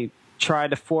 They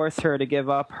tried to force her to give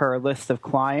up her list of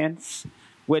clients,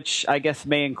 which I guess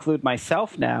may include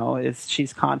myself now.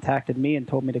 She's contacted me and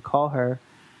told me to call her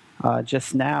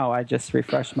just now. I just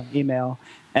refreshed my email.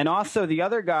 And also the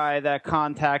other guy that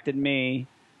contacted me,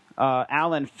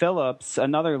 Alan Phillips,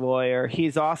 another lawyer,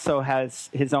 he's also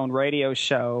has his own radio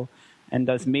show and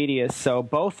does media. So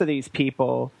both of these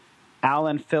people,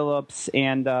 Alan Phillips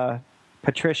and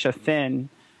Patricia Finn,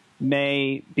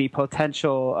 may be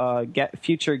potential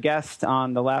future guests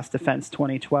on The Last Defense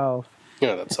 2012.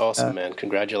 Yeah, that's awesome, man.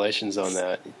 Congratulations on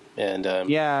that. And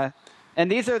yeah. And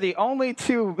these are the only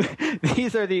two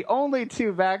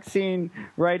vaccine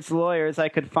rights lawyers I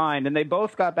could find, and they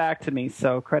both got back to me,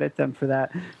 so credit them for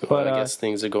that. But I guess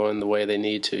things are going the way they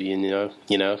need to.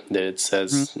 It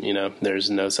says there's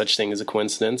no such thing as a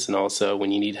coincidence, and also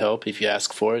when you need help, if you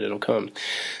ask for it, it'll come.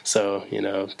 So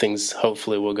things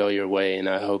hopefully will go your way, and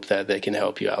I hope that they can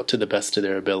help you out to the best of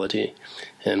their ability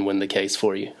and win the case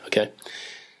for you. Okay.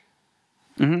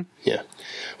 Mm-hmm. Yeah.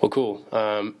 Well, cool.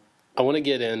 I I want to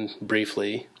get in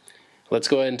briefly. Let's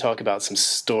go ahead and talk about some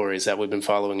stories that we've been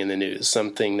following in the news,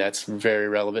 something that's very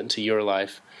relevant to your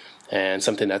life and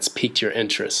something that's piqued your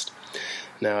interest.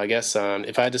 Now, I guess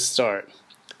if I had to start,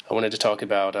 I wanted to talk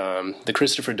about the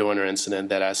Christopher Dorner incident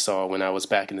that I saw when I was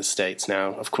back in the States.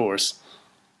 Now, of course,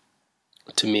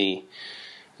 to me,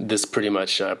 this pretty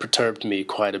much perturbed me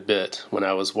quite a bit when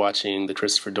I was watching the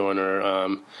Christopher Dorner,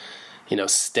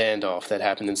 standoff that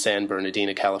happened in San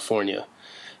Bernardino, California.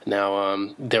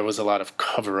 Now, there was a lot of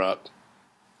cover-up,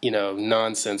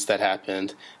 nonsense that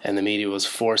happened, and the media was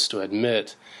forced to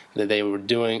admit that they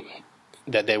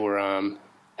were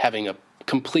having a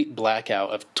complete blackout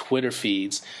of Twitter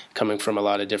feeds coming from a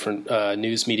lot of different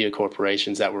news media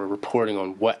corporations that were reporting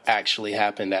on what actually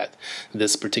happened at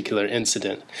this particular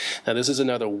incident. Now, this is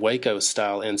another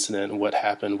Waco-style incident, what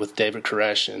happened with David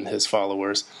Koresh and his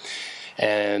followers,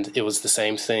 and it was the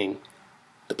same thing.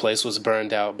 The place was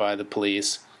burned out by the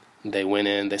police. They went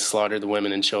in, they slaughtered the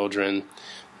women and children.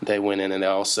 They went in and they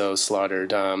also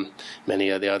slaughtered many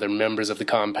of the other members of the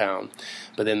compound.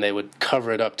 But then they would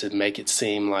cover it up to make it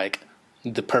seem like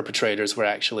the perpetrators were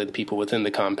actually the people within the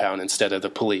compound instead of the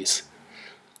police.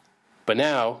 But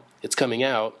now it's coming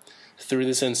out through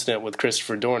this incident with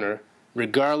Christopher Dorner,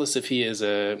 regardless if he is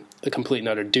a complete and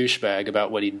utter douchebag about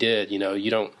what he did. You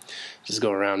don't just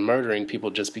go around murdering people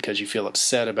just because you feel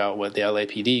upset about what the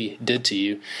LAPD did to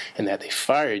you and that they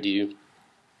fired you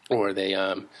or they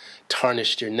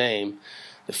tarnished your name.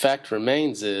 The fact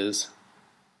remains is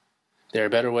there are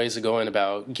better ways of going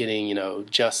about getting,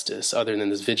 justice other than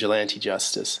this vigilante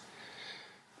justice.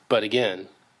 But again,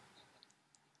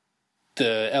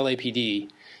 the LAPD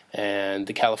and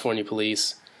the California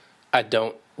police, I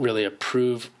don't really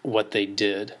approve what they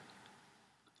did.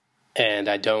 And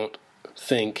I don't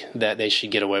think that they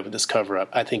should get away with this cover-up.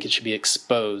 I think it should be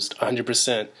exposed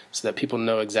 100% so that people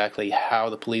know exactly how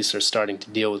the police are starting to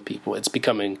deal with people. It's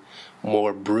becoming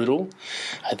more brutal.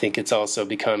 I think it's also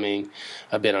becoming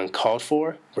a bit uncalled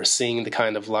for. We're seeing the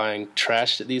kind of lying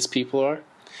trash that these people are.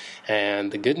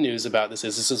 And the good news about this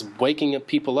is waking up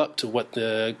people up to what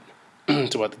the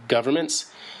to what the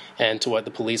governments and to what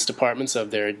the police departments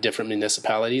of their different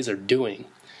municipalities are doing.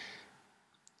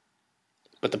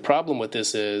 But the problem with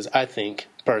this is, I think,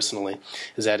 personally,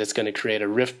 is that it's going to create a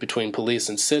rift between police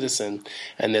and citizen,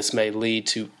 and this may lead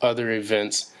to other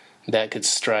events that could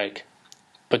strike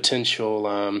potential,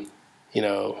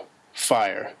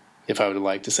 fire, if I would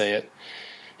like to say it,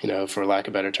 for lack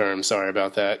of a better term. Sorry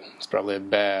about that. It's probably a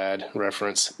bad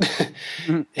reference.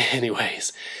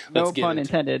 Anyways. No pun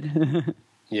intended.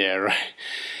 Yeah, right.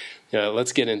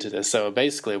 Let's get into this. So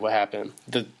basically what happened,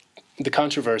 the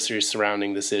controversy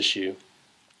surrounding this issue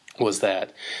was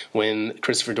that when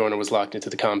Christopher Dorner was locked into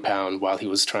the compound while he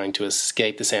was trying to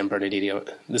escape the San Bernardino,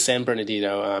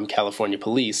 California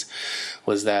police,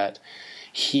 was that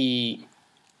he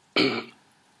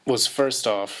was first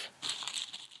off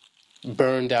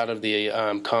burned out of the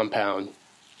compound,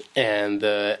 and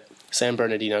the San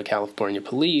Bernardino, California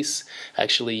police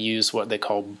actually used what they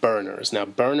call burners. Now,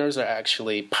 burners are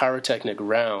actually pyrotechnic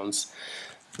rounds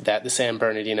that the San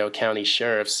Bernardino County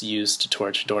sheriffs used to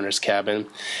torch Dorner's cabin,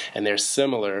 and they're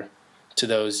similar to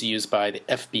those used by the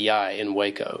FBI in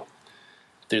Waco.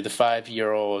 Through the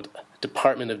 5-year-old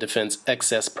Department of Defense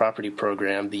Excess Property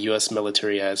Program, the U.S.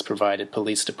 military has provided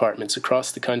police departments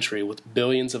across the country with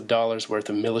billions of dollars worth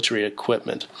of military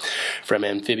equipment, from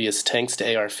amphibious tanks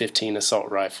to AR-15 assault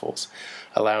rifles,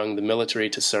 allowing the military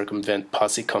to circumvent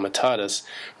posse comitatus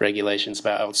regulations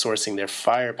by outsourcing their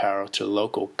firepower to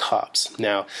local cops.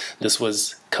 Now, this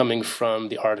was coming from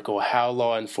the article How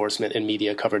Law Enforcement and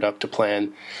Media Covered Up to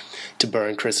Plan to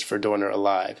Burn Christopher Dorner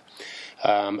Alive.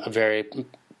 A very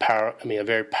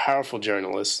powerful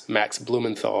journalist, Max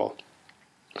Blumenthal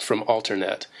from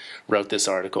Alternet, wrote this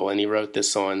article, and he wrote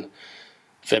this on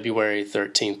February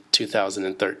 13th,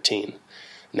 2013.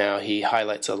 Now, he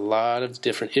highlights a lot of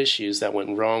different issues that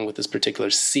went wrong with this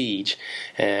particular siege,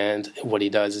 and what he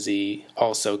does is he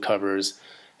also covers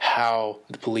how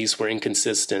the police were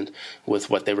inconsistent with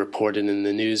what they reported in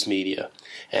the news media,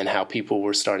 and how people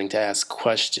were starting to ask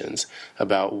questions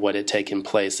about what had taken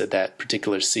place at that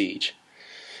particular siege.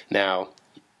 Now,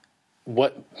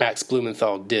 what Max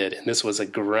Blumenthal did, and this was a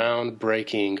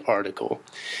groundbreaking article,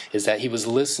 is that he was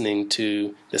listening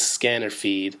to the scanner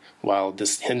feed while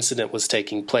this incident was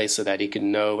taking place so that he could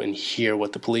know and hear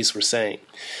what the police were saying.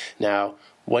 Now,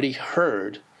 what he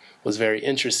heard was very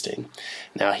interesting.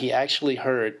 Now, he actually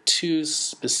heard 2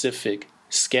 specific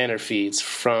scanner feeds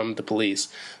from the police.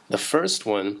 The first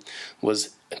one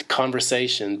was a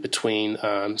conversation between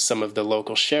some of the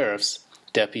local sheriff's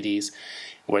deputies,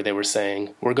 where they were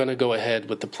saying, we're going to go ahead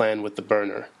with the plan with the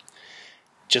burner.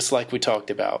 just like we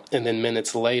talked about. And then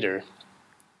minutes later,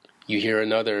 you hear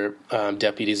another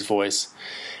deputy's voice,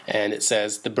 and it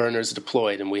says, "The burner's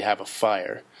deployed and we have a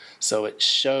fire." So it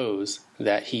shows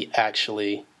that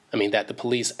that the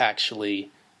police actually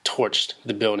torched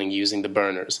the building using the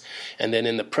burners. And then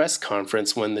in the press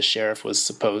conference, when the sheriff was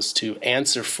supposed to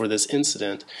answer for this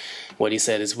incident, what he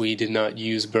said is, "We did not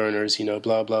use burners,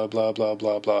 blah, blah, blah, blah,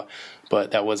 blah, blah." But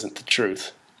that wasn't the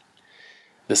truth.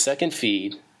 The second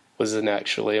feed was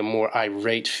actually a more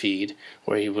irate feed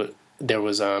where there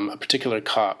was a particular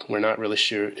cop. We're not really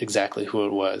sure exactly who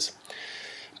it was,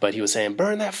 but he was saying,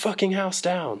 "Burn that fucking house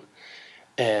down."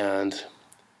 And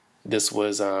this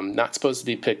was not supposed to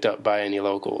be picked up by any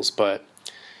locals, but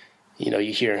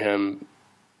you hear him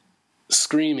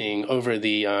screaming over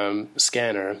the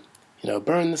scanner,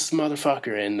 "Burn this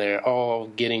motherfucker," and they're all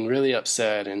getting really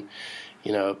upset, and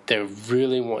they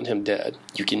really want him dead.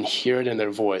 You can hear it in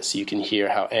their voice. You can hear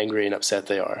how angry and upset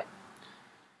they are.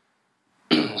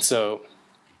 So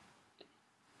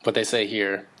what they say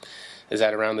here is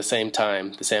that around the same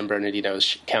time, the San Bernardino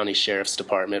County Sheriff's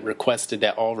Department requested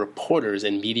that all reporters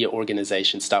and media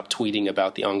organizations stop tweeting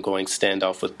about the ongoing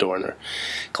standoff with Dorner,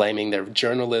 claiming their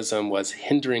journalism was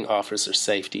hindering officer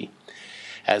safety.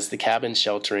 As the cabin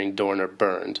sheltering Dorner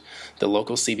burned, the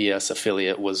local CBS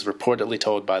affiliate was reportedly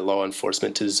told by law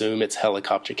enforcement to zoom its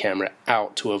helicopter camera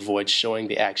out to avoid showing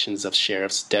the actions of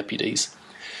sheriff's deputies.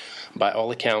 By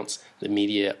all accounts, the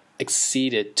media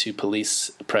acceded to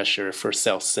police pressure for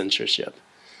self-censorship.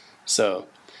 So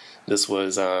this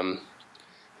was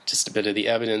just a bit of the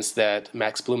evidence that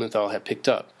Max Blumenthal had picked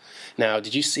up. Now,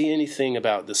 did you see anything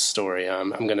about this story? I'm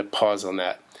going to pause on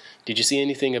that. Did you see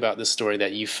anything about this story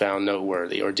that you found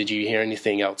noteworthy, or did you hear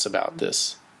anything else about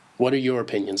this? What are your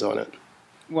opinions on it?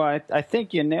 Well, I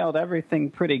think you nailed everything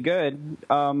pretty good.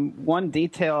 One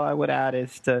detail I would add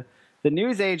is the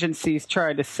news agencies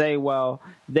tried to say, well,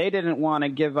 they didn't want to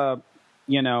give up,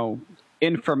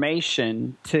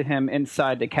 information to him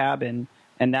inside the cabin,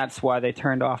 and that's why they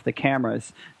turned off the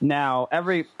cameras. Now,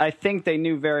 I think they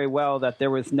knew very well that there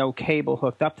was no cable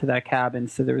hooked up to that cabin,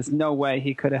 so there was no way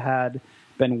he could have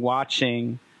been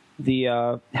watching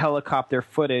the helicopter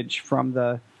footage from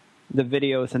the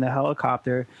videos in the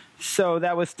helicopter. So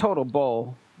that was total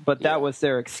bull, but that was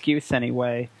their excuse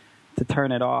anyway to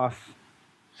turn it off.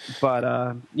 But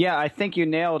I think you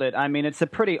nailed it. I mean, it's a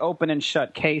pretty open and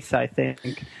shut case, I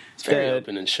think. It's very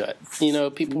open and shut.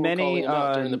 People were calling him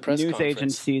out during the press news conference.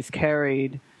 agencies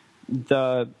carried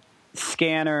the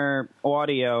scanner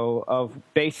audio of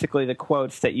basically the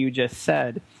quotes that you just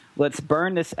said. "Let's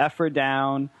burn this effer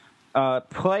down.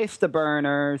 Place the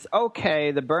burners.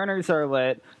 Okay, the burners are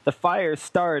lit. The fire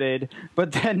started."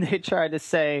 But then they tried to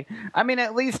say,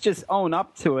 at least just own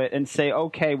up to it and say,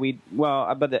 okay,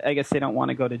 but I guess they don't want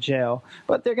to go to jail.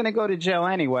 But they're going to go to jail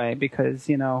anyway because,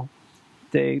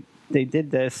 they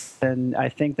did this, and I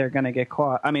think they're going to get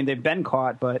caught. They've been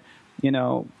caught, but,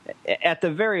 at the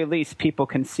very least, people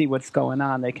can see what's going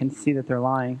on. They can see that they're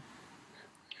lying.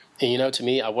 And, to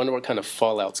me, I wonder what kind of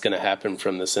fallout's going to happen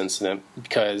from this incident,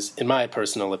 because in my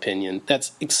personal opinion,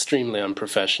 that's extremely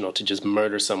unprofessional to just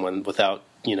murder someone without,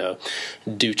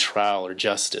 due trial or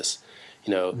justice.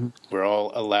 We're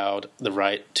all allowed the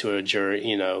right to a jury,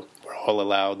 we're all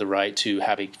allowed the right to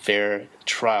have a fair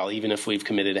trial, even if we've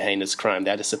committed a heinous crime.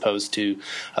 That is supposed to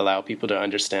allow people to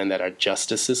understand that our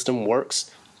justice system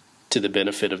works to the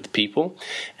benefit of the people.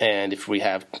 And if we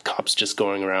have cops just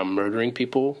going around murdering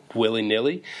people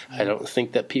willy-nilly, I don't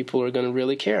think that people are going to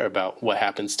really care about what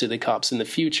happens to the cops in the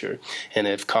future. And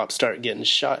if cops start getting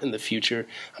shot in the future,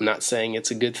 I'm not saying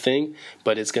it's a good thing,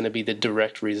 but it's going to be the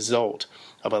direct result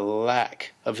of a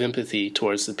lack of empathy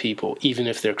towards the people, even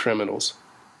if they're criminals.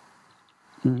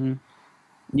 Mm-hmm.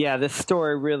 Yeah, this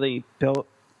story really builds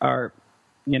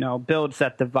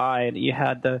that divide. You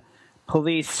had the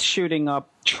police shooting up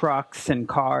trucks and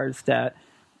cars that,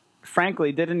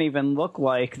 frankly, didn't even look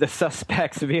like the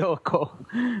suspect's vehicle.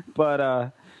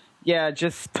 But,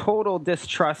 just total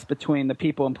distrust between the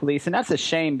people and police. And that's a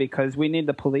shame because we need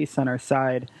the police on our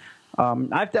side.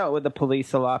 I've dealt with the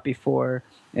police a lot before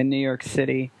in New York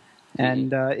City.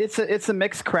 And it's a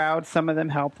mixed crowd. Some of them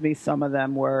helped me. Some of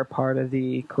them were part of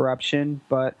the corruption.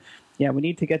 But, we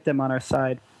need to get them on our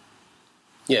side.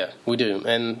 Yeah, we do.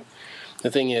 And the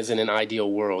thing is, in an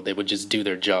ideal world, they would just do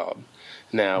their job.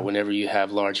 Now, whenever you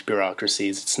have large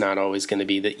bureaucracies, it's not always going to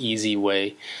be the easy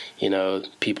way.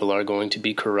 People are going to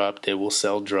be corrupt. They will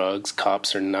sell drugs.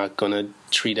 Cops are not going to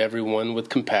treat everyone with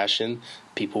compassion.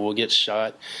 People will get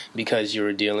shot because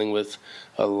you're dealing with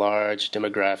a large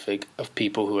demographic of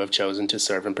people who have chosen to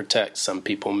serve and protect. Some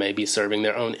people may be serving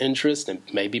their own interest and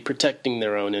may be protecting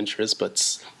their own interest,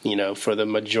 but, for the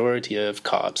majority of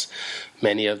cops,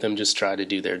 many of them just try to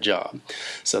do their job.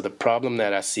 So the problem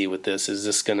that I see with this is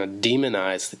this going to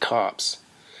demonize the cops.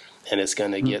 And it's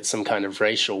going to get some kind of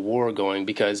racial war going,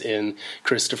 because in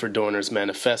Christopher Dorner's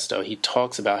manifesto, he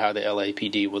talks about how the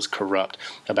LAPD was corrupt,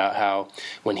 about how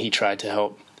when he tried to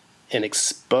help and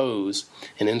expose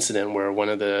an incident where one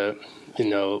of the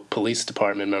police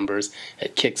department members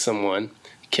had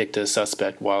kicked a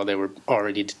suspect while they were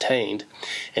already detained,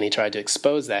 and he tried to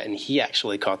expose that, and he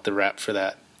actually caught the rap for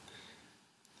that.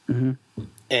 Mm-hmm.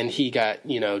 And he got,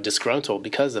 disgruntled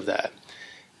because of that.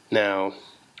 Now,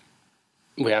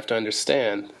 we have to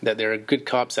understand that there are good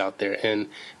cops out there, and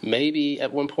maybe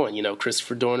at one point,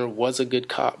 Christopher Dorner was a good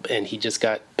cop, and he just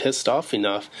got pissed off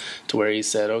enough to where he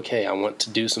said, okay, I want to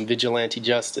do some vigilante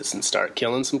justice and start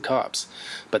killing some cops.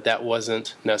 But that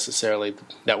wasn't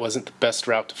the best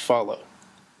route to follow.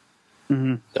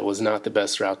 Mm-hmm. That was not the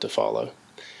best route to follow.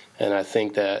 And I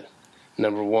think that,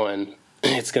 number one,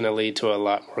 it's going to lead to a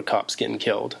lot more cops getting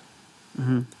killed.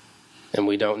 Mm-hmm. And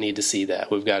we don't need to see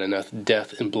that. We've got enough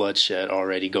death and bloodshed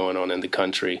already going on in the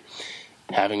country.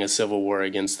 Having a civil war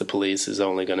against the police is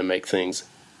only going to make things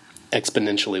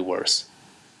exponentially worse.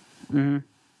 Mm-hmm.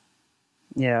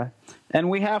 Yeah. And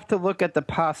we have to look at the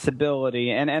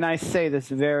possibility, and I say this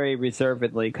very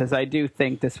reservedly, because I do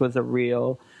think this was a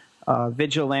real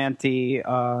vigilante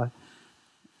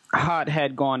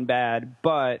hothead gone bad,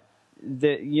 but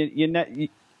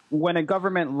when a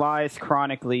government lies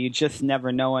chronically, you just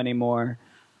never know anymore.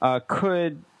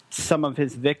 Could some of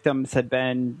his victims have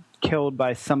been killed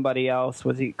by somebody else?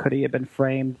 Could he have been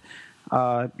framed?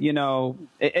 Again,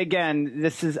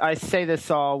 I say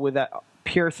this all with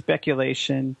pure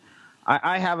speculation.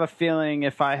 I have a feeling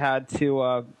if I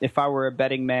were a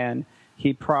betting man,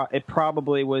 it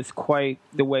probably was quite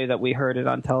the way that we heard it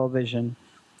on television,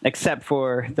 except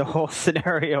for the whole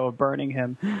scenario of burning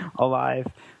him alive.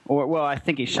 I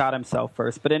think he shot himself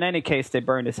first. But in any case, they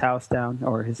burned his house down,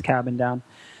 or his cabin down.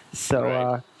 So,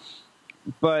 right.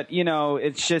 But,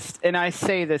 it's just, and I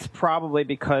say this probably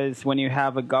because when you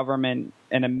have a government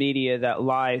and a media that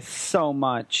lies so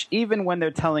much, even when they're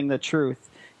telling the truth,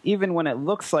 even when it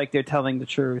looks like they're telling the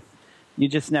truth, you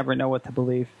just never know what to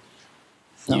believe.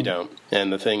 So. You don't.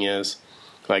 And the thing is,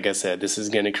 like I said, this is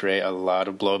going to create a lot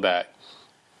of blowback.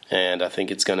 And I think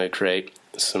it's going to create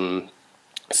some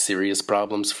serious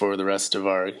problems for the rest of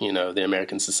our, the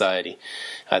American society.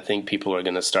 I think people are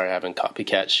going to start having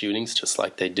copycat shootings just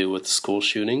like they do with school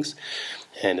shootings.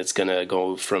 And it's going to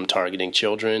go from targeting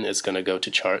children, it's going to go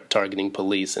to targeting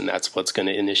police, and that's what's going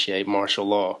to initiate martial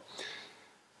law.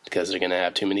 Because they're going to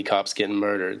have too many cops getting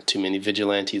murdered, too many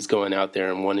vigilantes going out there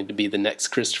and wanting to be the next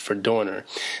Christopher Dorner.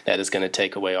 That is going to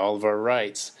take away all of our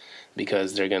rights,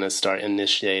 because they're going to start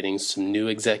initiating some new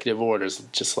executive orders,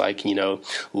 just like,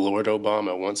 Lord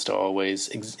Obama wants to always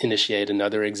initiate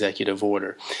another executive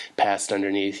order passed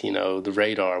underneath, the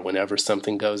radar whenever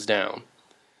something goes down.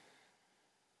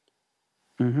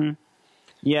 Mm-hmm.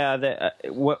 Yeah,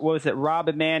 what was it? Rob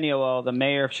Emanuel, the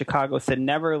mayor of Chicago, said,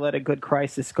 never let a good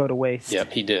crisis go to waste.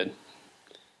 Yep, he did.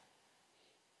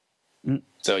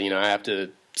 So, I have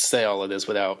to say all of this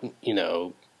without,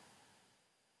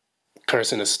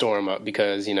 cursing a storm up,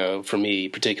 because, for me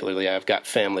particularly, I've got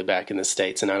family back in the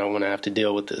States, and I don't want to have to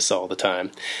deal with this all the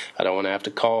time. I don't want to have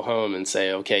to call home and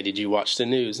say, okay, did you watch the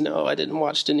news? No, I didn't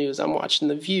watch the news. I'm watching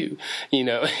The View,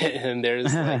 and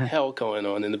there's like hell going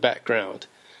on in the background.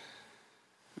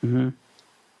 Mm-hmm.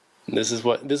 This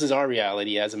is our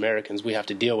reality as Americans. We have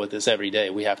to deal with this every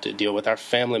day. We have to deal with our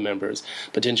family members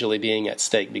potentially being at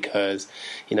stake because,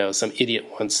 some idiot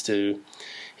wants to,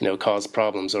 cause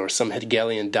problems, or some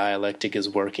Hegelian dialectic is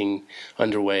working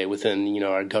underway within,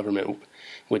 our government,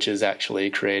 which is actually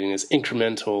creating this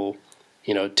incremental,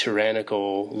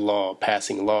 tyrannical law,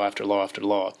 passing law after law after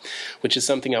law, which is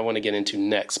something I want to get into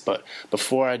next. But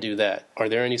before I do that, are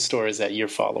there any stories that you're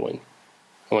following?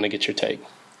 I want to get your take.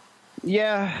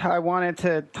 Yeah, I wanted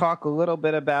to talk a little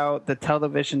bit about the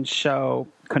television show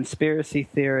Conspiracy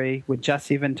Theory with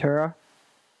Jesse Ventura.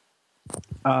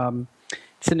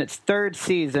 It's in its third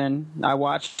season. I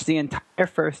watched the entire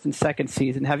first and second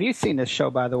season. Have you seen this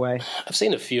show, by the way? I've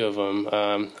seen a few of them.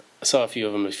 I saw a few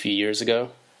of them a few years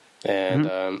ago, and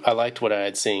I liked what I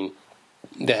had seen.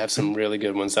 They have some really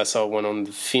good ones. I saw one on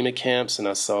the FEMA camps, and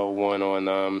I saw one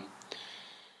on...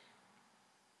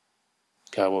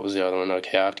 God, what was the other one?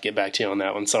 Okay, I'll have to get back to you on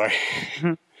that one. Sorry.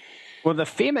 Well, the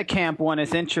FEMA camp one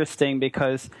is interesting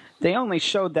because they only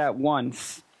showed that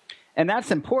once. And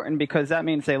that's important because that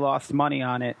means they lost money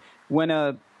on it. When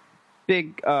a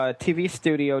big TV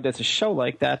studio does a show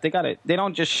like that, they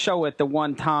don't just show it the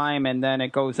one time and then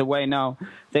it goes away. No,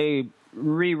 they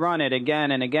rerun it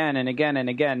again and again and again and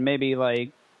again, maybe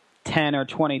like 10 or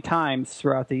 20 times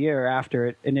throughout the year after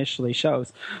it initially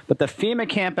shows. But the FEMA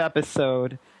camp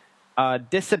episode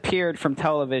disappeared from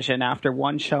television after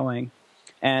one showing.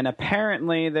 And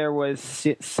apparently there was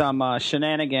some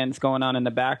shenanigans going on in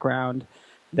the background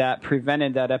that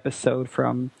prevented that episode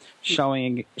from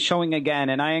showing again.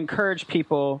 And I encourage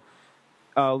people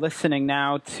listening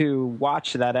now to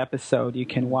watch that episode. You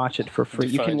can watch it for free.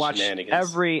 You can watch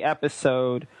every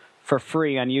episode for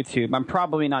free on YouTube. I'm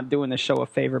probably not doing the show a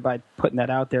favor by putting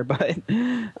that out there, but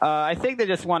I think they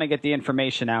just want to get the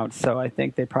information out, so I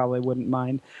think they probably wouldn't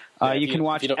mind. You can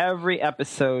watch every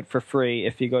episode for free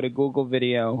if you go to Google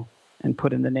Video and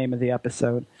put in the name of the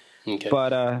episode. Okay.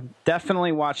 But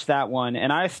definitely watch that one.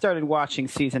 And I started watching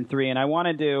season 3, and I want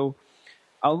to do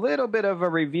a little bit of a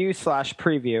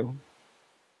review/preview.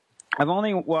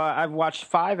 I've watched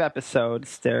 5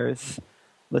 episodes.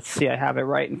 Let's see, I have it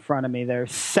right in front of me.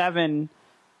 There's 7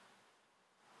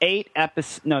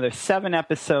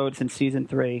 episodes in season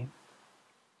 3.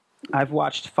 I've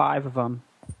watched 5 of them.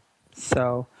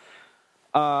 So,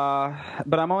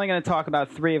 but I'm only going to talk about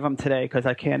 3 of them today because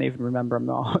I can't even remember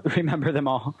them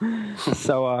all.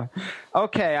 So,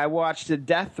 okay, I watched The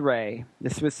Death Ray.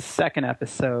 This was the 2nd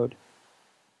episode.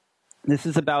 This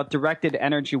is about directed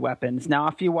energy weapons. Now,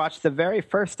 if you watch the very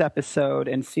first episode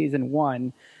in season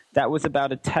 1, that was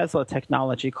about a Tesla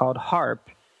technology called HARP.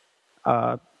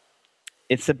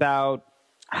 It's about,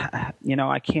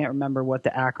 I can't remember what the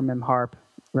acronym HARP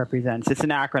represents. It's an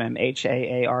acronym,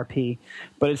 HAARP.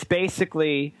 But it's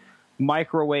basically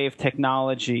microwave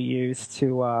technology used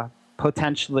to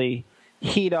potentially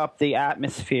heat up the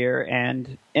atmosphere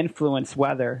and influence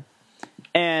weather.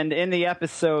 And in the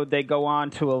episode, they go on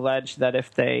to allege that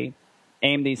if they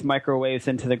aim these microwaves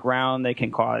into the ground, they can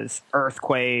cause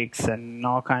earthquakes and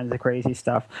all kinds of crazy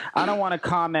stuff. I don't want to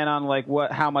comment on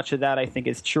how much of that I think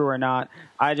is true or not.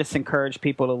 I just encourage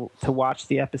people to watch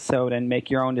the episode and make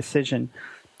your own decision.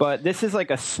 But this is like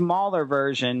a smaller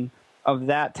version of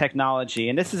that technology,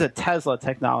 and this is a Tesla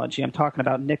technology. I'm talking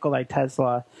about Nikolai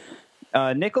Tesla.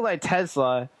 Nikolai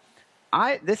Tesla,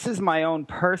 this is my own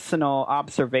personal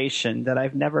observation that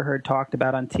I've never heard talked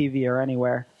about on TV or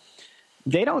anywhere.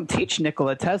 They don't teach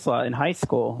Nikola Tesla in high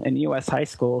school, in U.S. high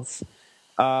schools.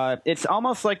 It's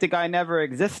almost like the guy never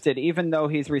existed, even though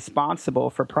he's responsible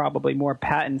for probably more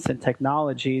patents and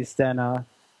technologies than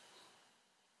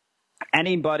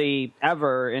anybody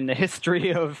ever in the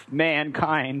history of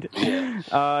mankind.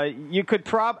 You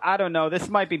could I don't know, this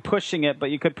might be pushing it, but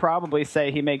you could probably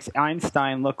say he makes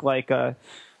Einstein look like I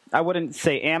wouldn't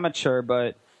say amateur,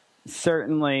 but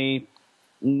certainly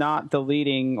not the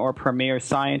leading or premier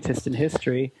scientist in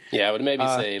history. Yeah, I would maybe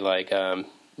say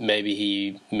maybe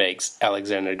he makes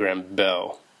Alexander Graham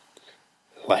Bell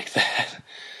like that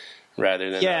rather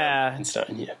than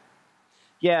Einstein.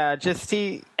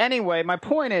 Anyway, my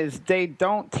point is they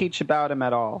don't teach about him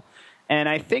at all. And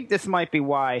I think this might be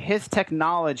why. His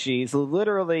technologies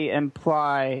literally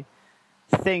imply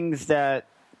things that,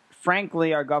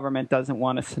 frankly, our government doesn't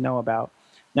want us to know about.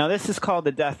 Now, this is called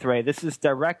the Death Ray. This is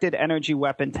directed energy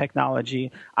weapon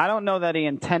technology. I don't know that he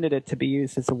intended it to be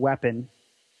used as a weapon,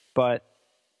 but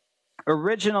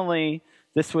originally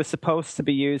this was supposed to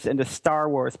be used in the Star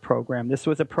Wars program. This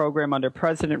was a program under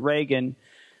President Reagan.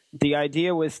 The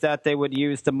idea was that they would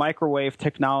use the microwave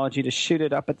technology to shoot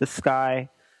it up at the sky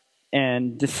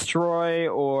and destroy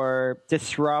or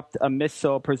disrupt a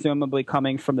missile presumably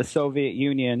coming from the Soviet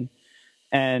Union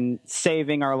and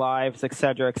saving our lives, et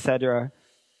cetera,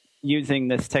 using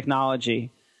this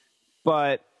technology.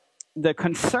 But the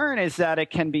concern is that it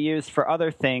can be used for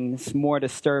other things more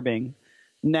disturbing.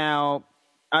 Now,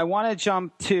 I want to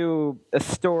jump to a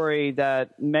story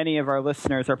that many of our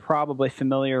listeners are probably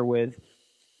familiar with.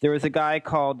 There was a guy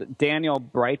called Daniel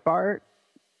Breitbart.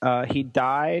 He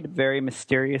died very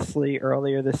mysteriously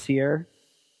earlier this year.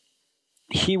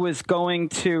 He was going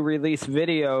to release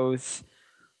videos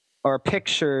or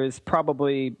pictures,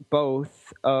 probably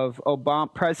both, of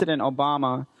President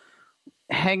Obama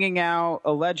hanging out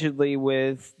allegedly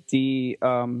with the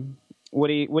what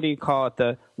do you call it?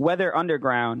 The Weather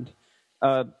Underground,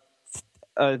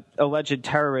 alleged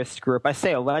terrorist group. I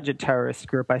say alleged terrorist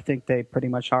group. I think they pretty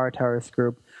much are a terrorist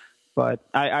group, but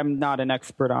I'm not an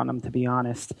expert on them, to be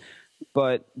honest.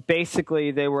 But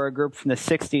basically, they were a group from the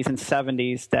 60s and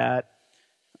 70s that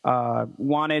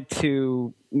wanted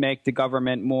to make the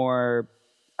government more,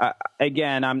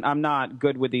 again, I'm not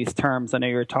good with these terms. I know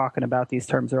you were talking about these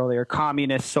terms earlier.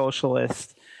 Communist,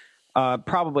 socialist,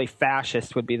 probably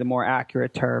fascist would be the more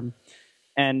accurate term.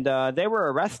 And they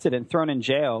were arrested and thrown in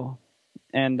jail,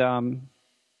 and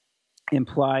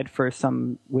implied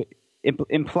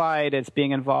as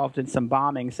being involved in some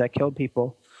bombings that killed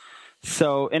people.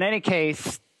 So in any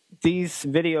case, these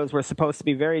videos were supposed to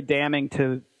be very damning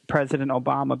to President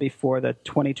Obama before his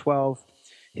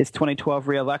 2012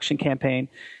 re-election campaign.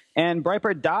 And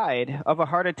Breitbart died of a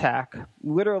heart attack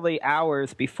literally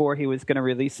hours before he was going to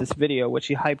release this video, which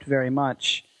he hyped very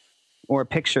much, or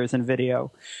pictures and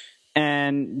video.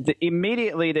 And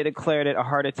immediately they declared it a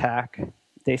heart attack.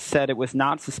 They said it was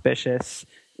not suspicious.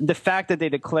 The fact that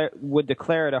they would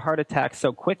declare it a heart attack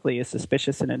so quickly is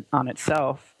suspicious on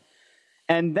itself.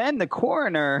 And then the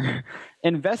coroner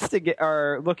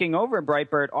looking over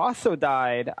Breitbart also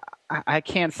died. I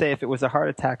can't say if it was a heart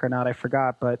attack or not. I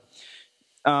forgot, but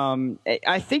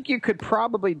I think you could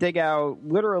probably dig out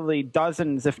literally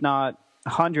dozens, if not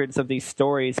hundreds, of these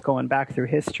stories going back through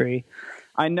history.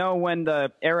 I know when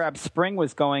the Arab Spring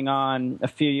was going on a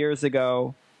few years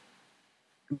ago,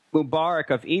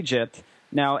 Mubarak of Egypt.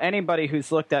 Now, anybody who's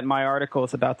looked at my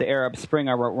articles about the Arab Spring,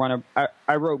 I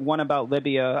wrote one about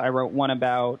Libya, I wrote one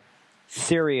about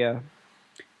Syria.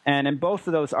 And in both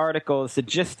of those articles, the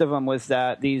gist of them was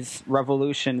that these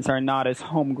revolutions are not as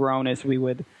homegrown as we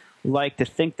would like to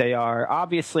think they are.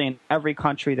 Obviously, in every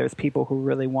country, there's people who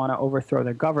really want to overthrow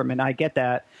their government. I get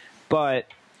that. But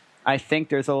I think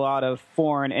there's a lot of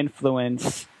foreign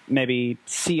influence, maybe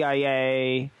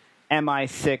CIA,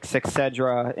 MI6,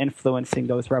 etc., influencing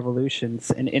those revolutions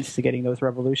and instigating those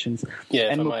revolutions.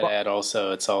 Yeah, if I might add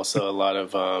also, it's also a lot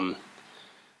of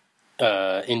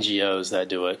NGOs that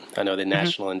do it. I know the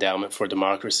National Endowment for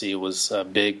Democracy was a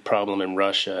big problem in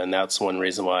Russia, and that's one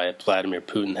reason why Vladimir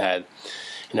Putin had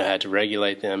to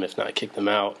regulate them, if not kick them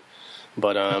out.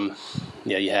 But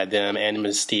yeah, you had them.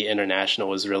 Amnesty International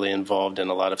was really involved in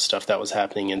a lot of stuff that was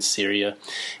happening in Syria,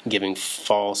 giving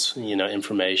false,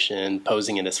 information,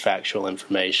 posing it as factual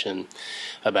information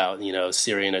about,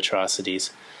 Syrian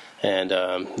atrocities, and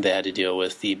they had to deal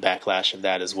with the backlash of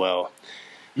that as well.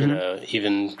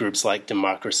 Even groups like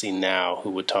Democracy Now!, who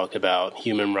would talk about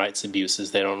human rights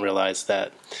abuses, they don't realize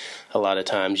that a lot of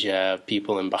times you have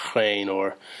people in Bahrain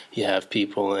or you have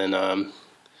people in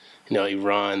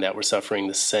Iran that were suffering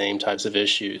the same types of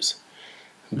issues,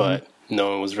 but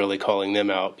no one was really calling them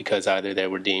out because either they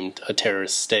were deemed a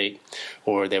terrorist state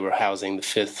or they were housing the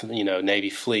 5th, Navy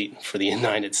Fleet for the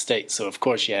United States. So, of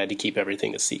course, you had to keep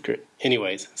everything a secret.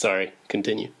 Anyways, sorry,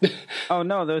 continue. Oh,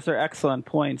 no, those are excellent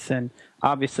points, and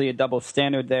obviously a double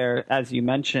standard there, as you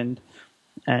mentioned.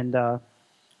 And,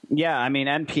 yeah, I mean,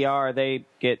 NPR, they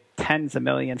get tens of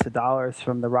millions of dollars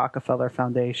from the Rockefeller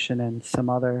Foundation and some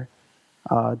other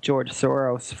George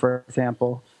Soros, for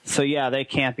example. So, yeah, they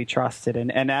can't be trusted.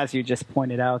 And as you just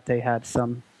pointed out, they had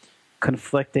some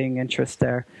conflicting interests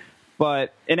there.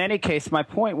 But in any case, my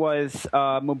point was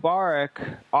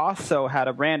Mubarak also had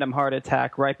a random heart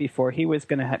attack right before he was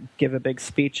going to give a big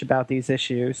speech about these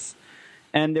issues.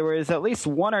 And there was at least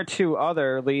one or two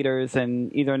other leaders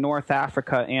in either North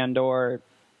Africa and or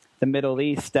the Middle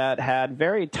East that had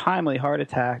very timely heart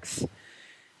attacks.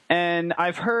 And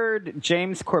I've heard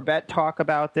James Corbett talk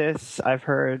about this. I've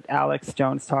heard Alex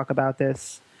Jones talk about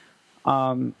this.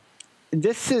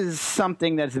 This is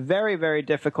something that's very, very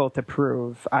difficult to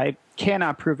prove. I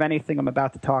cannot prove anything I'm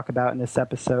about to talk about in this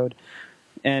episode.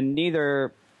 And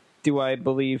neither do I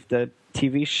believe the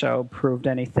TV show proved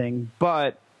anything.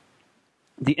 But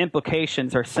the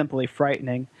implications are simply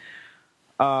frightening.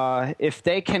 If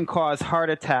they can cause heart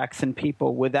attacks in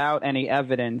people without any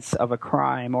evidence of a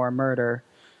crime or a murder,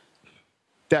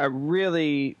 that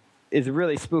really is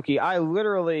really spooky. I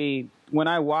literally, when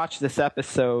I watch this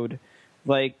episode,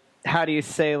 like, how do you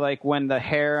say, like, when the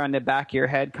hair on the back of your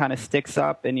head kind of sticks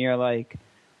up and you're like,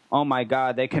 oh my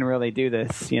God, they can really do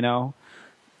this,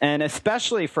 And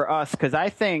especially for us, because I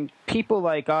think people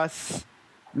like us,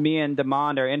 me and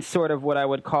Demond, are in sort of what I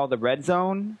would call the red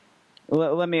zone.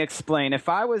 Let me explain. If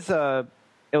I was a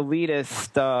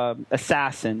elitist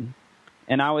assassin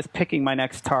and I was picking my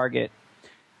next target,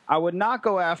 I would not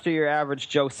go after your average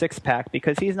Joe Sixpack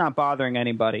because he's not bothering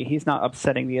anybody. He's not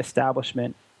upsetting the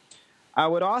establishment. I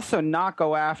would also not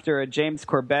go after a James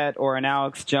Corbett or an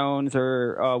Alex Jones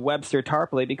or a Webster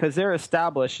Tarpley because they're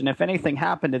established, and if anything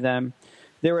happened to them,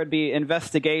 there would be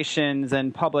investigations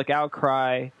and public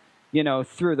outcry,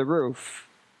 through the roof.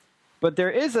 But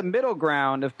there is a middle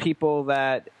ground of people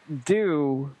that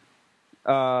do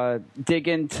dig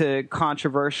into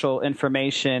controversial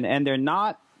information, and they're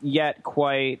not yet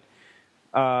quite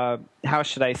how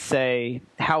should I say,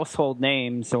 household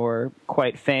names or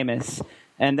quite famous.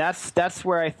 And that's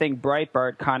where I think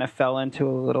Breitbart kind of fell into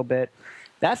a little bit.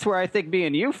 That's where I think me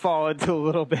and you fall into a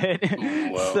little bit.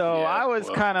 Well, So yeah, I was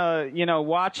kind of,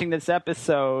 watching this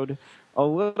episode a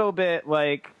little bit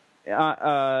like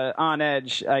on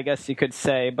edge, I guess you could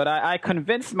say. But I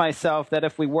convinced myself that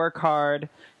if we work hard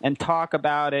and talk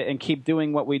about it and keep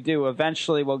doing what we do,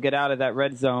 eventually we'll get out of that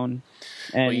red zone.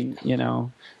 And,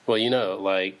 Well,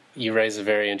 like you raise a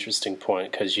very interesting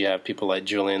point because you have people like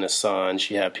Julian Assange,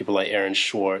 you have people like Aaron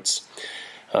Schwartz.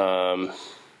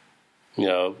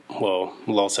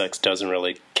 Lulsex doesn't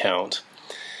really count.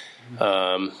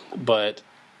 But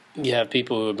you have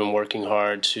people who have been working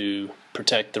hard to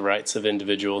protect the rights of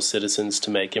individual citizens to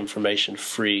make information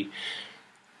free,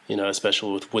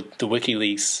 especially with the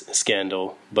WikiLeaks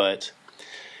scandal. But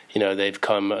they've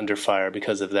come under fire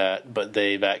because of that, but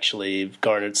they've actually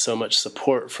garnered so much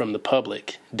support from the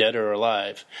public, dead or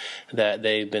alive, that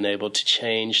they've been able to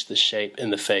change the shape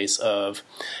and the face of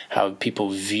how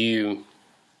people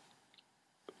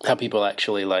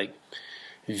actually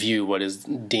view what is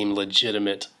deemed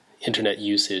legitimate internet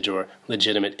usage or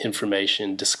legitimate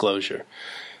information disclosure.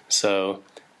 So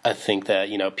I think that,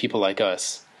 people like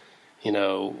us,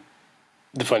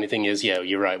 the funny thing is, yeah,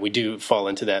 you're right. We do fall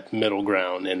into that middle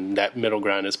ground, and that middle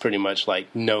ground is pretty much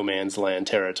like no man's land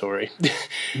territory.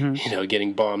 Mm-hmm.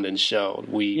 Getting bombed and shelled.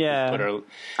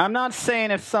 I'm not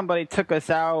saying if somebody took us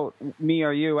out, me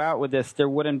or you, out with this, there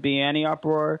wouldn't be any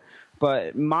uproar.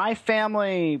 But my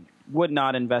family would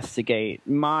not investigate.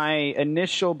 My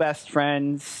initial best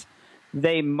friends,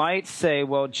 they might say,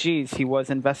 well, geez, he was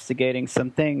investigating some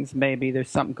things. Maybe there's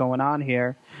something going on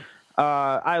here.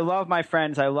 I love my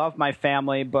friends. I love my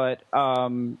family. But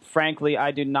frankly,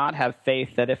 I do not have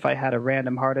faith that if I had a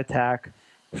random heart attack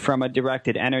from a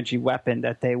directed energy weapon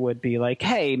that they would be like,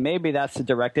 hey, maybe that's a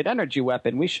directed energy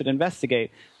weapon. We should investigate.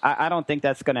 I don't think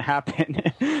that's going to happen.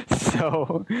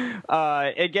 So,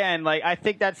 again, I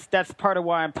think that's part of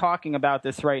why I'm talking about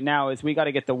this right now is we got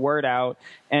to get the word out.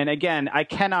 And, again, I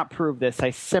cannot prove this.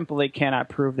 I simply cannot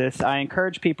prove this. I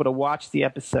encourage people to watch the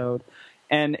episode.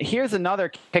 And here's another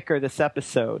kicker this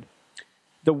episode.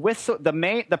 The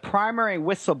primary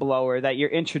whistleblower that you're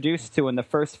introduced to in the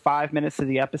first 5 minutes of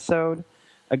the episode,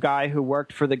 a guy who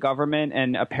worked for the government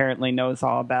and apparently knows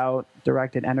all about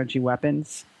directed energy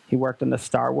weapons. He worked on the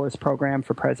Star Wars program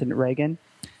for President Reagan.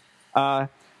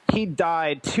 He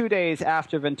died 2 days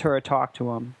after Ventura talked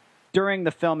to him. During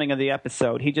the filming of the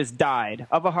episode, he just died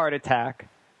of a heart attack.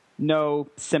 No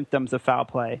symptoms of foul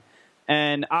play.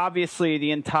 And obviously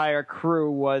the entire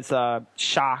crew was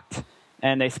shocked,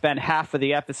 and they spent half of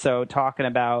the episode talking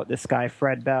about this guy,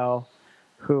 Fred Bell,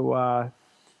 who... and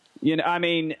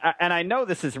I know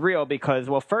this is real because,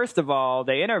 well, first of all,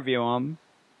 they interview him,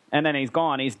 and then he's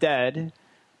gone. He's dead.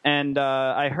 And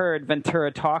I heard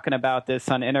Ventura talking about this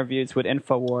on interviews with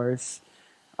InfoWars,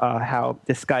 how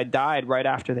this guy died right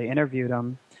after they interviewed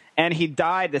him. And he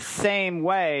died the same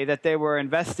way that they were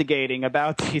investigating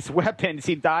about these weapons.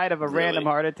 He died of a random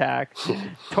heart attack.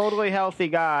 Totally healthy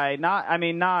guy.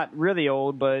 Not really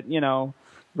old, but,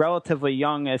 relatively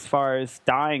young as far as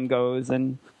dying goes,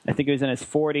 and I think he was in his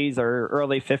 40s or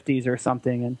early 50s or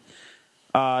something,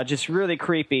 and just really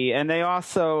creepy. And they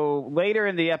also, later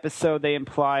in the episode, they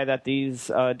imply that these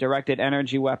directed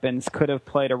energy weapons could have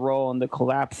played a role in the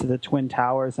collapse of the Twin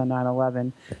Towers on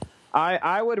 9/11.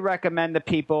 I would recommend to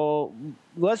people,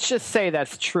 let's just say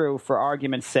that's true for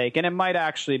argument's sake, and it might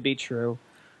actually be true,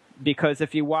 because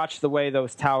if you watch the way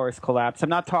those towers collapse, I'm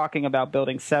not talking about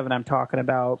Building 7, I'm talking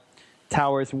about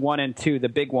Towers 1 and 2, the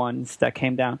big ones that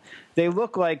came down. They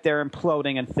look like they're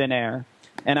imploding in thin air.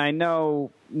 And I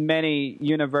know many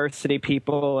university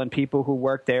people and people who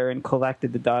worked there and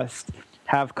collected the dust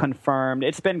have confirmed.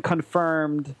 It's been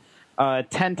confirmed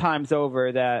 10 times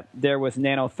over that there was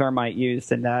nanothermite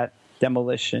used in that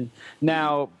demolition.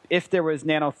 Now, if there was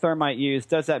nanothermite used,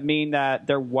 does that mean that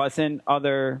there wasn't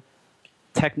other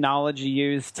technology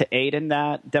used to aid in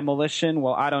that demolition?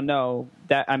 Well, I don't know.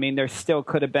 There still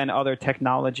could have been other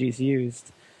technologies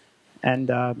used.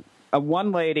 And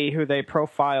one lady who they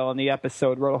profile in the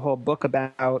episode wrote a whole book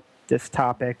about this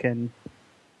topic. And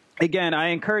again, I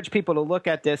encourage people to look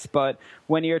at this, but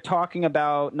when you're talking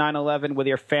about 9/11 with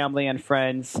your family and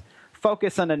friends,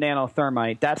 focus on the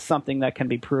nanothermite. That's something that can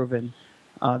be proven.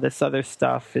 This other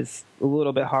stuff is a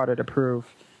little bit harder to prove.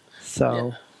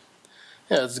 So...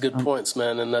 Yeah, that's good points,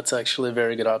 man, and that's actually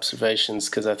very good observations,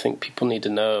 because I think people need to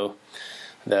know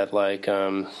that,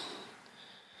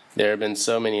 there have been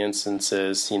so many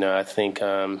instances, I think,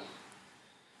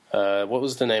 what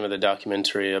was the name of the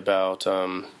documentary about,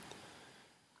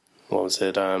 what was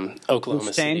it?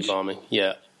 Oklahoma City bombing.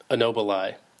 Yeah, a noble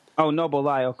lie. Oh, Noble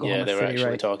Lie, Oklahoma City. Yeah, they were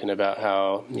actually right. talking about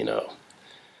how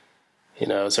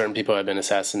certain people have been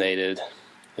assassinated.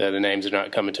 The names are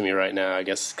not coming to me right now. I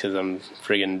guess because I'm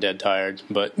friggin' dead tired.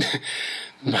 But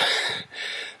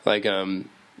like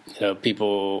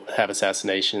people have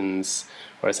assassinations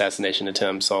or assassination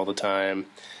attempts all the time.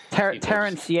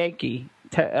 Terrence Yankee.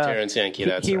 Terrence Yankee.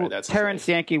 That's right. That's Terrence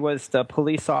Yankee was the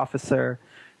police officer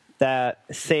that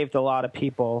saved a lot of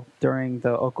people during the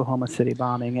Oklahoma City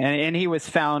bombing. And he was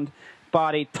found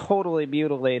body totally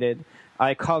mutilated.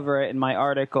 I cover it in my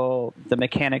article, The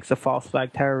Mechanics of False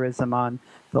Flag Terrorism, on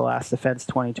The Last Defense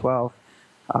 2012.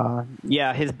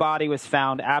 His body was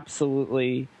found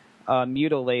absolutely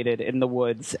mutilated in the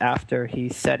woods after he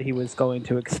said he was going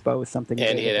to expose something.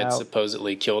 And he had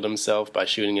supposedly killed himself by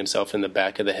shooting himself in the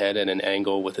back of the head at an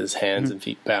angle with his hands and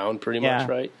feet bound, pretty much,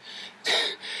 right?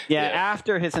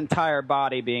 After his entire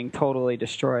body being totally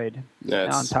destroyed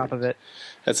on top of it.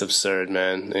 That's absurd,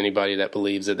 man. Anybody that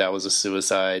believes that was a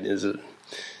suicide is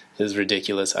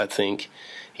ridiculous, I think.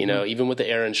 Even with the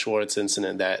Aaron Schwartz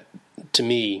incident, that, to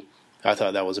me, I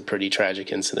thought that was a pretty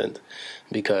tragic incident,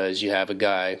 because you have a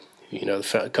guy,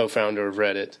 the co-founder of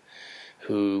Reddit,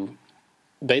 who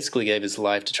basically gave his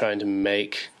life to trying to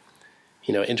make,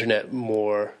 internet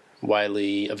more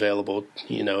widely available,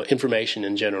 information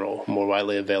in general more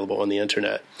widely available on the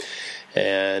internet.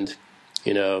 And,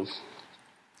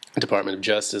 the Department of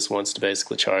Justice wants to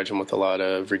basically charge him with a lot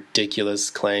of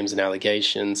ridiculous claims and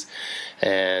allegations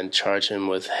and charge him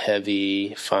with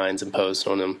heavy fines imposed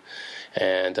on him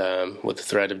and with the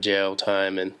threat of jail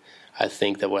time. And I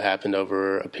think that what happened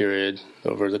over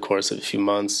the course of a few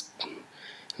months,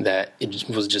 that it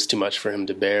was just too much for him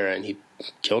to bear, and he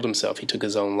killed himself. He took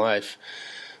his own life.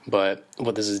 But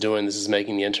what this is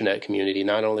making the internet community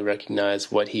not only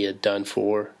recognize what he had done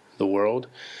for the world,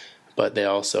 but they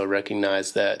also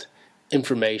recognize that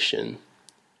information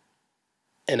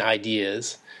and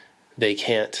ideas, they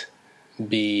can't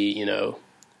be,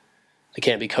 they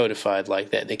can't be codified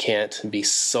like that. They can't be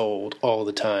sold all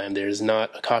the time. There's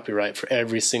not a copyright for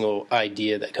every single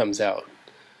idea that comes out.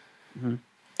 Mm-hmm.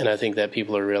 And I think that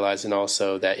people are realizing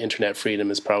also that internet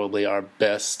freedom is probably our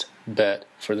best bet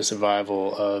for the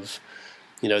survival of,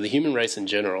 the human race in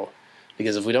general.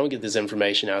 Because if we don't get this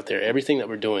information out there, everything that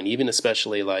we're doing, even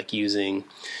especially like using,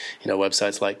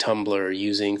 websites like Tumblr,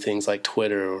 using things like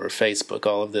Twitter or Facebook,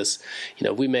 all of this,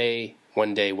 we may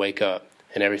one day wake up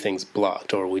and everything's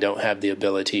blocked, or we don't have the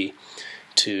ability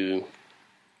to,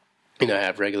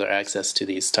 have regular access to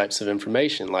these types of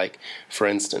information. Like, for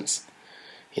instance,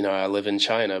 I live in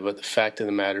China, but the fact of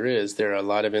the matter is there are a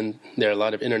lot of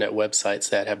internet websites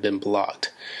that have been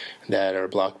blocked, that are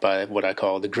blocked by what I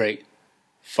call the Great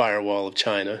Firewall of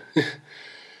China.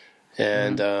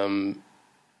 And,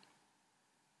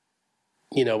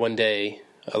 one day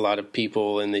a lot of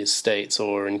people in the States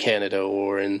or in Canada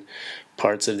or in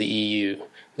parts of the EU,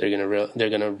 they're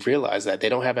gonna realize that they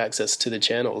don't have access to the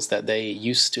channels that they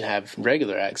used to have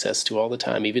regular access to all the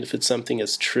time, even if it's something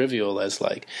as trivial as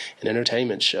like an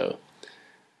entertainment show.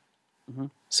 Mm-hmm.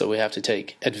 So we have to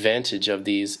take advantage of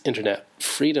these internet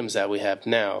freedoms that we have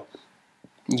now,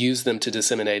 use them to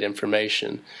disseminate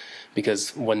information,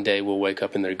 because one day we'll wake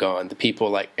up and they're gone. The people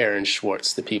like Aaron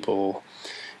Schwartz, the people,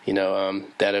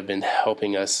 that have been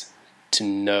helping us to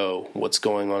know what's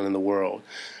going on in the world,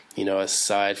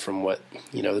 aside from what,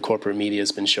 the corporate media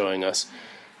has been showing us,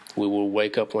 we will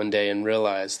wake up one day and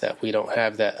realize that we don't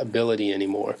have that ability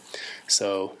anymore.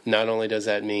 So not only does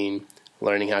that mean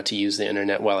learning how to use the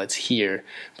internet while it's here,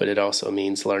 but it also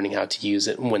means learning how to use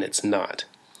it when it's not.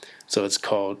 So it's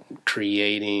called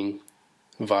creating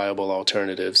viable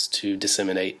alternatives to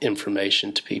disseminate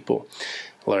information to people,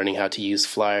 learning how to use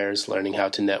flyers, learning how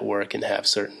to network and have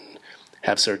certain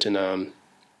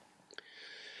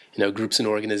groups and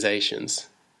organizations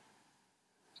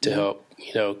to help,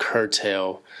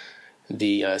 curtail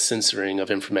the censoring of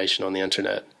information on the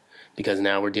internet. Because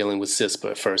now we're dealing with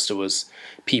CISPA. First it was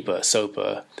PIPA,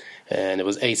 SOPA, and it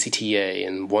was ACTA.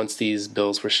 And once these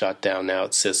bills were shot down, now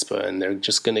it's CISPA. And they're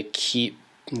just going to keep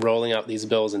rolling out these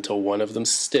bills until one of them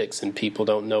sticks and people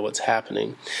don't know what's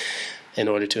happening, in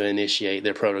order to initiate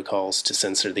their protocols to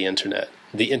censor the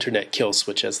internet kill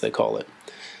switch, as they call it.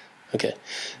 Okay,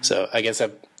 so I guess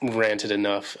I've ranted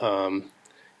enough.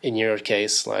 In your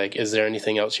case, is there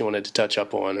anything else you wanted to touch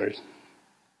up on? Or?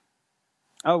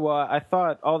 Oh, well, I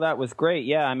thought all that was great.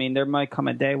 Yeah, I mean, there might come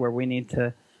a day where we need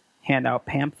to hand out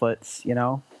pamphlets,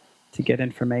 to get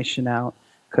information out,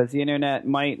 because the internet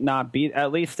might not be,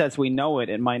 at least as we know it,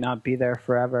 it might not be there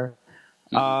forever.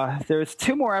 There's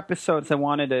 2 more episodes I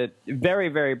wanted to very,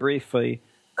 very briefly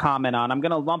comment on. I'm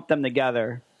going to lump them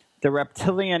together. The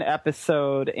reptilian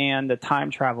episode and the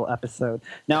time travel episode.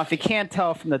 Now, if you can't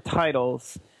tell from the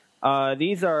titles,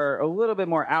 these are a little bit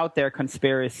more out there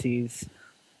conspiracies.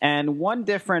 And one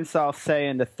difference I'll say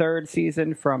in the third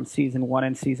season from season 1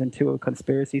 and season 2 of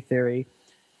Conspiracy Theory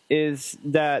is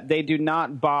that they do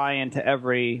not buy into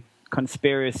every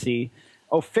conspiracy.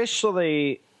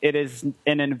 Officially, it is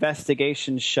an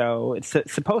investigation show. It's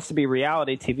supposed to be a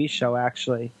reality TV show,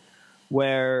 actually,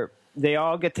 where they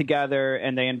all get together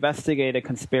and they investigate a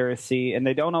conspiracy, and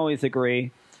they don't always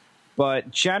agree. But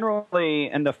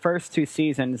generally, in the first 2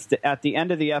 seasons, at the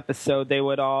end of the episode, they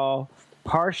would all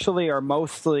partially or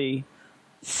mostly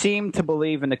seem to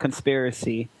believe in the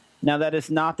conspiracy. Now, that is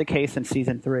not the case in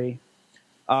season 3.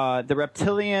 The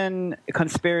reptilian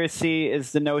conspiracy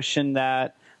is the notion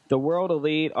that the world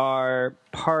elite are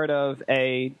part of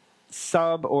a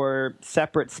sub or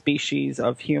separate species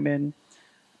of human,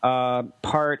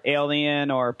 part alien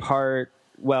or part,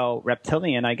 well,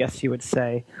 reptilian, I guess you would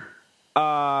say.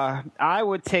 I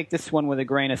would take this one with a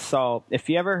grain of salt. If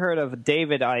you ever heard of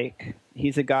David Icke,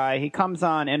 he's a guy, he comes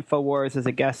on InfoWars as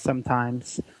a guest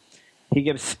sometimes. He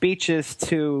gives speeches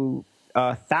to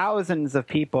thousands of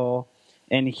people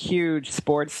in huge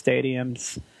sports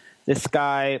stadiums. This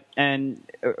guy, and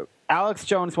Alex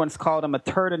Jones once called him a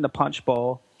turd in the punch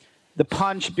bowl. The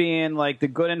punch being like the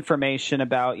good information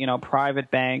about, private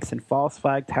banks and false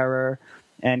flag terror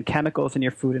and chemicals in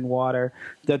your food and water.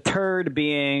 The turd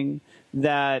being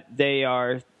that they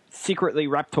are secretly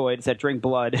reptoids that drink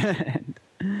blood.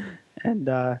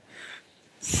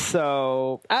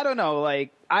 So I don't know,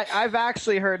 like I've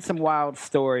actually heard some wild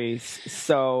stories,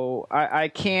 so I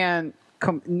can't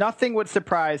nothing would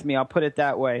surprise me, I'll put it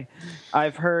that way.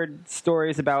 I've heard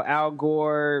stories about Al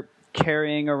Gore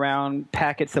carrying around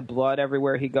packets of blood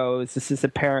everywhere he goes. This has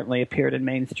apparently appeared in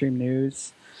mainstream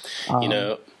news.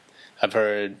 I've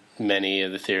heard many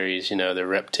of the theories, the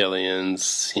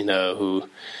reptilians, who,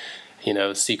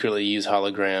 secretly use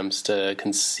holograms to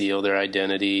conceal their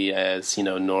identity as,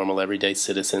 normal everyday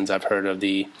citizens. I've heard of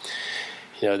the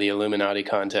Illuminati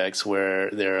context,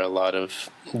 where there are a lot of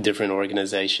different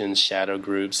organizations, shadow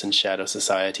groups, and shadow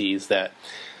societies that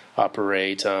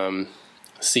operate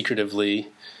secretively,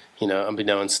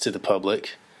 unbeknownst to the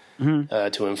public,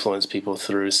 to influence people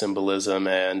through symbolism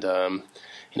and,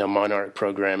 monarch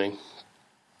programming.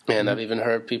 And I've even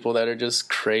heard people that are just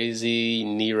crazy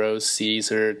Nero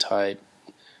Caesar type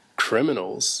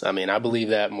criminals. I mean, I believe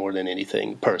that more than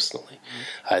anything personally.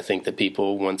 I think that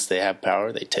people, once they have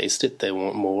power, they taste it, they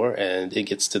want more, and it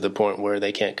gets to the point where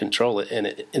they can't control it, and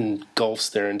it engulfs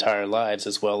their entire lives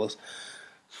as well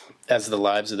as the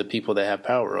lives of the people they have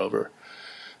power over.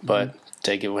 But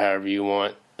take it however you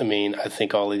want. I mean, I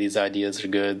think all of these ideas are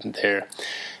good.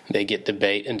 They get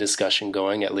debate and discussion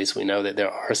going. At least we know that there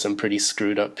are some pretty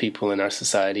screwed up people in our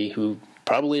society who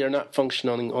probably are not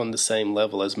functioning on the same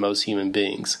level as most human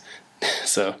beings.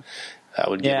 So I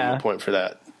would give them a point for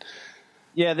that.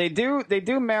 Yeah, they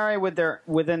do marry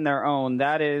within their own.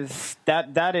 That is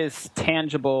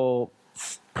tangible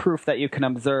proof that you can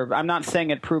observe. I'm not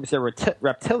saying it proves they're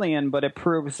reptilian, but it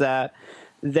proves that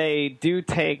they do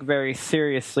take very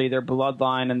seriously their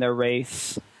bloodline and their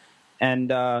race.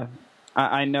 And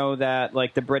I know that,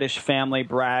 like, the British family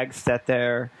brags that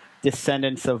they're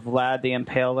descendants of Vlad the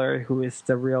Impaler, who is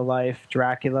the real life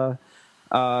Dracula,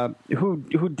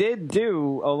 who did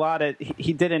do a lot of.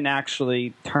 He didn't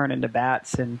actually turn into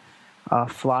bats and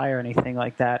fly or anything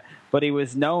like that, but he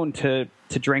was known to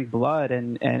drink blood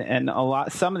and a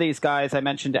lot. Some of these guys I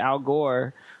mentioned, Al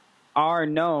Gore, are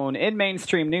known in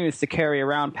mainstream news to carry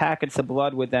around packets of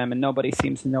blood with them, and nobody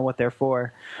seems to know what they're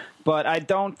for. But I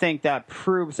don't think that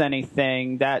proves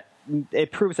anything. That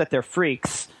it proves that they're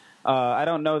freaks. I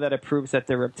don't know that it proves that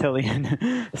they're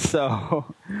reptilian.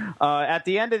 So at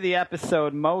the end of the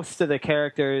episode, most of the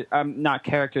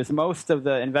most of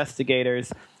the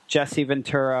investigators, Jesse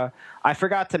Ventura, I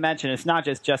forgot to mention, it's not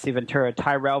just Jesse Ventura,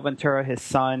 Tyrell Ventura, his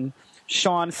son,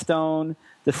 Sean Stone,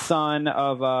 the son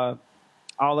of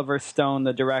Oliver Stone,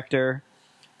 the director,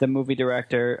 the movie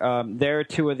director. They're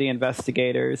 2 of the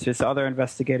investigators. There's other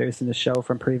investigators in the show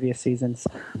from previous seasons.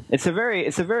 It's a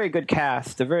very good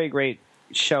cast, a very great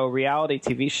show, reality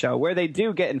TV show, where they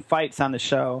do get in fights on the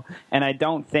show, and I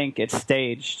don't think it's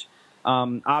staged.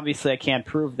 Obviously, I can't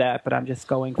prove that, but I'm just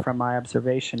going from my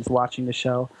observations watching the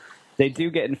show. They do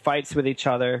get in fights with each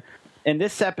other. In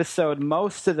this episode,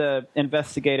 most of the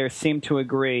investigators seem to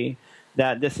agree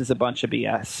that this is a bunch of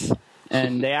BS.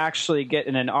 And they actually get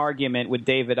in an argument with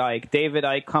David Icke. David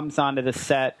Icke comes onto the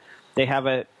set. They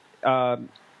have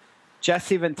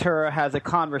Jesse Ventura has a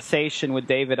conversation with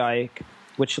David Icke,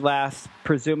 which lasts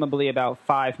presumably about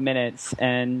 5 minutes,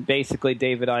 and basically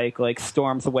David Icke like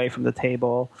storms away from the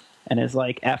table and is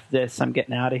like, "F this, I'm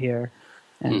getting out of here."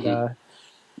 And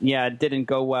yeah, it didn't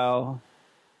go well.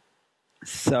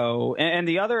 So, and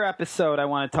the other episode I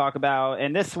want to talk about,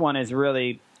 and this one is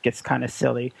really gets kind of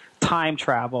silly, time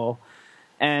travel.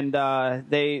 And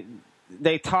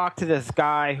they talked to this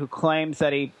guy who claims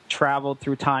that he traveled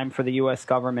through time for the U.S.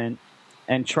 government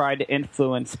and tried to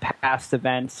influence past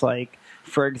events, like,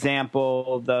 for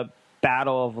example, the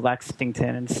Battle of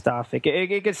Lexington and stuff.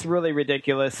 It gets really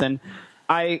ridiculous, and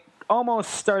I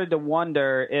almost started to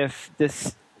wonder if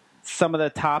some of the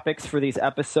topics for these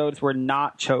episodes were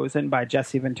not chosen by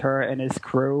Jesse Ventura and his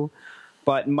crew,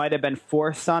 but might have been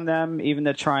forced on them, even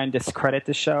to try and discredit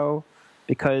the show,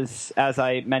 because, as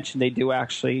I mentioned, they do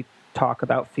actually talk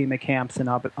about FEMA camps in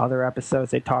other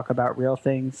episodes. They talk about real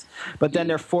things, but then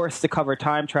they're forced to cover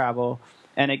time travel,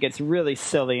 and it gets really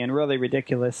silly and really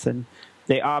ridiculous, and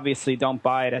they obviously don't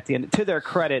buy it at the end. To their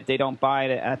credit, they don't buy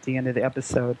it at the end of the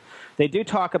episode. They do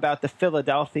talk about the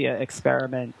Philadelphia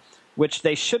experiment, which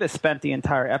they should have spent the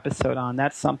entire episode on.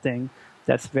 That's something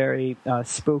that's very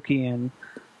spooky. And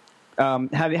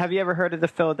have you ever heard of the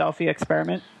Philadelphia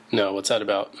experiment? No, what's that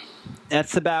about?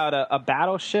 That's about a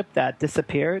battleship that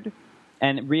disappeared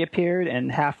and reappeared,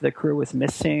 and half the crew was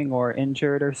missing or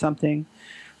injured or something.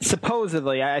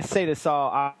 Supposedly, I say this all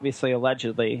obviously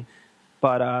allegedly,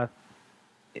 but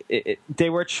they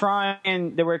were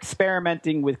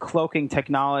experimenting with cloaking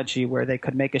technology where they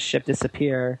could make a ship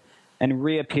disappear and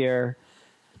reappear,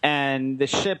 and the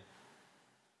ship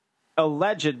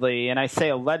allegedly, and I say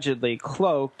allegedly,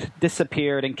 cloaked,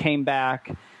 disappeared, and came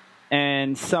back,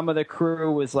 and some of the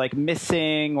crew was like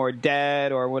missing or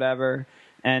dead or whatever.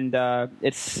 And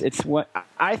it's what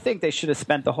I think they should have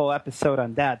spent the whole episode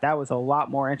on that. That was a lot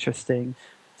more interesting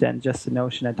than just the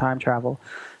notion of time travel.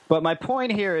 But my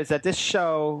point here is that this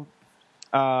show,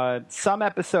 some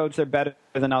episodes are better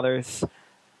than others.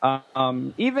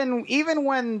 Even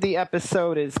when the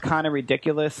episode is kind of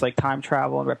ridiculous, like time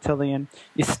travel and reptilian,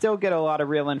 you still get a lot of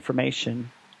real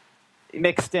information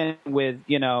mixed in with,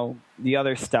 the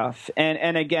other stuff.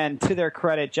 And again, to their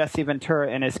credit, Jesse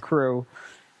Ventura and his crew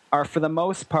are, for the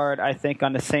most part, I think,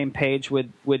 on the same page with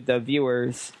the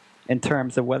viewers in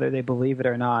terms of whether they believe it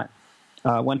or not.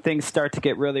 When things start to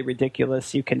get really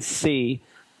ridiculous, you can see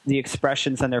the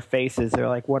expressions on their faces. They're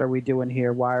like, what are we doing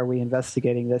here? Why are we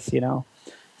investigating this,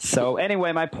 So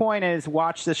anyway, my point is,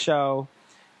 watch the show.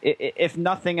 If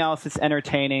nothing else, it's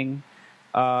entertaining.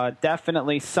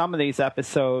 Definitely some of these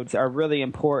episodes are really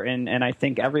important, and I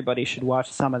think everybody should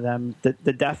watch some of them.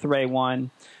 The Death Ray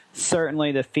one,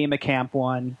 certainly the FEMA camp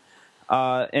one.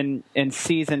 In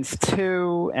seasons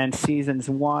 2 and seasons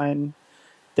 1,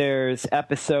 there's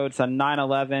episodes on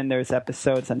 9/11. There's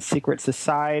episodes on secret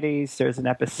societies. There's an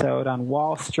episode on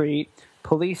Wall Street,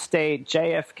 Police State,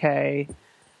 JFK,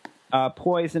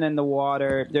 Poison in the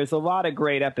Water. There's a lot of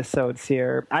great episodes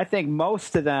here. I think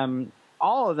most of them,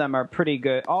 all of them are pretty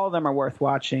good. All of them are worth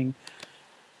watching.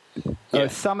 Yeah.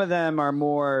 Some of them are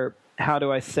more, how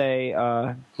do I say?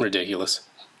 Ridiculous.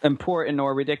 Important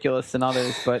or ridiculous than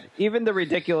others, but even the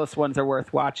ridiculous ones are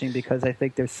worth watching because I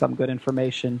think there's some good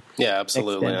information. Yeah,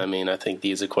 absolutely. I mean, I think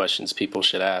these are questions people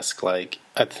should ask. Like,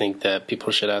 I think that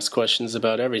people should ask questions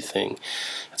about everything.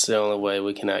 It's the only way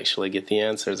we can actually get the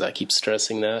answers. I keep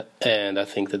stressing that, and I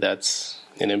think that that's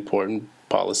an important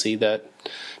policy that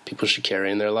people should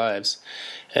carry in their lives.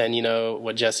 And,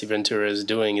 what Jesse Ventura is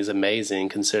doing is amazing,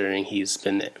 considering he's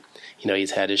been...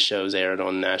 he's had his shows aired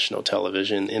on national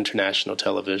television, international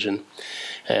television.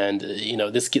 And,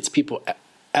 this gets people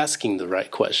asking the right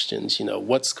questions.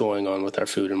 What's going on with our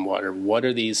food and water? What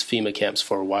are these FEMA camps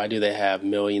for? Why do they have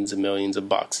millions and millions of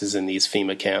boxes in these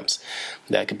FEMA camps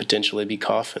that could potentially be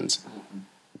coffins?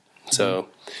 So,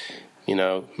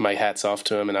 my hat's off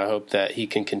to him, and I hope that he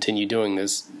can continue doing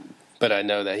this. But I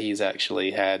know that he's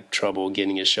actually had trouble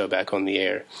getting his show back on the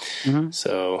air. Mm-hmm.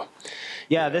 So,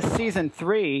 yeah, this season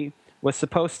 3 was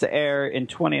supposed to air in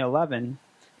 2011.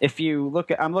 If you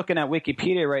I'm looking at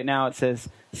Wikipedia right now. It says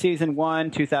season 1,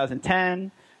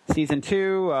 2010, season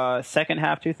 2, second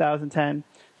half 2010,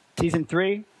 season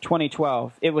 3,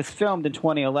 2012. It was filmed in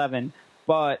 2011,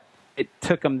 but it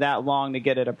took them that long to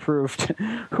get it approved.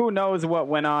 Who knows what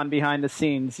went on behind the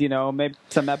scenes? Maybe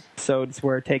some episodes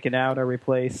were taken out or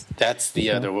replaced. That's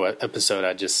the other episode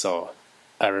I just saw.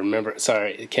 I remember.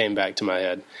 Sorry, it came back to my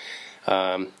head.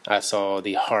 I saw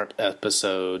the HARP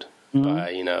episode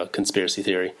by, Conspiracy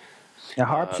Theory. Yeah,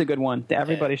 HARP's a good one.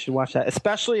 Everybody should watch that.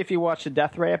 Especially if you watch the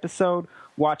Death Ray episode,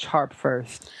 watch HARP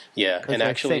first. Yeah, and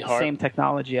actually HARP... Same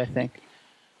technology, I think.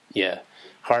 Yeah.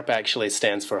 HARP actually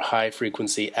stands for High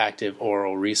Frequency Active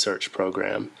Oral Research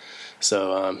Program.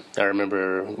 So I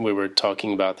remember we were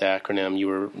talking about the acronym. You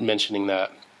were mentioning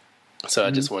that. So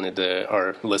I just wanted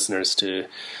our listeners to,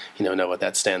 know what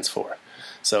that stands for.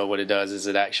 So what it does is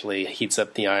it actually heats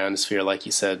up the ionosphere, like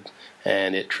you said,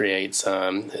 and it creates,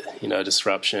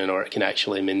 disruption, or it can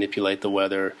actually manipulate the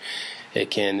weather. It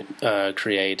can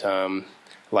create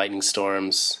lightning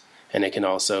storms, and it can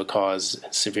also cause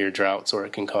severe droughts, or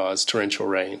it can cause torrential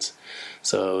rains.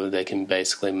 So they can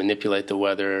basically manipulate the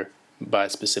weather by a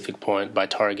specific point by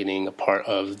targeting a part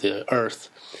of the Earth,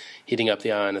 heating up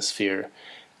the ionosphere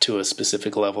to a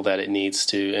specific level that it needs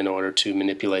to in order to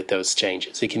manipulate those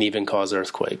changes. It can even cause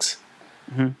earthquakes.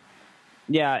 Mm-hmm.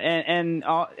 Yeah, and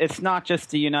it's not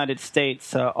just the United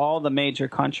States. All the major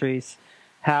countries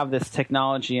have this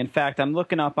technology. In fact, I'm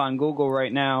looking up on Google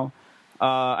right now.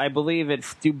 I believe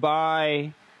it's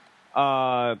Dubai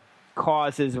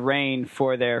causes rain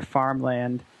for their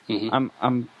farmland.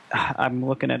 Mm-hmm. I'm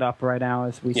looking it up right now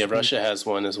as we speak. Yeah, Russia has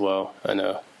one as well. I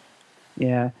know.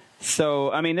 Yeah.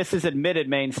 So, I mean, this is admitted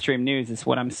mainstream news is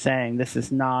what I'm saying. This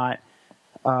is not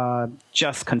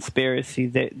just conspiracy.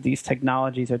 These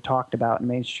technologies are talked about in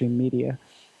mainstream media.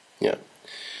 Yeah.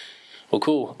 Well,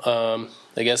 cool.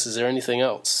 I guess, is there anything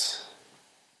else?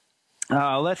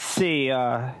 Let's see.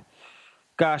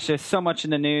 Gosh, there's so much in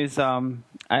the news.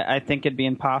 I think it'd be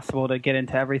impossible to get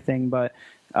into everything, but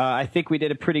I think we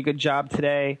did a pretty good job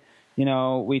today.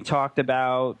 We talked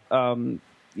about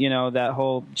that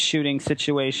whole shooting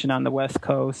situation on the West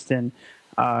Coast. And,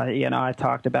 I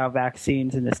talked about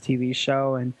vaccines in this TV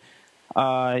show. And,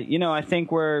 I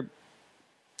think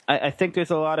I think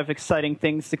there's a lot of exciting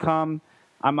things to come.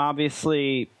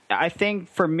 I think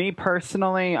for me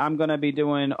personally, I'm going to be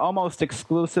doing almost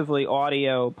exclusively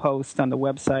audio posts on the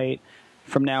website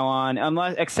from now on,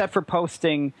 except for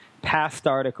posting past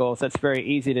articles. That's very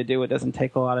easy to do. It doesn't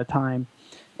take a lot of time.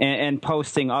 And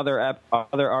posting other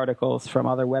articles from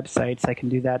other websites. I can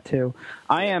do that too.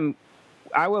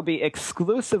 I will be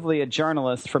exclusively a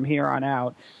journalist from here on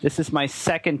out. This is my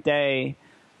second day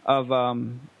of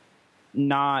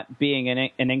not being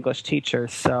an English teacher,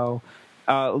 so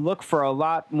look for a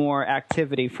lot more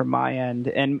activity from my end,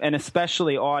 and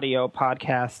especially audio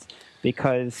podcasts,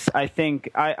 because I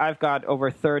think I've got over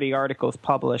 30 articles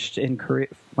published in Korea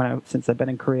since I've been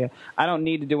in Korea. I don't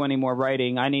need to do any more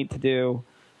writing. I need to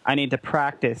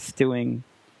practice doing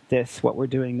what we're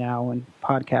doing now, and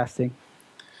podcasting.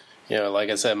 Like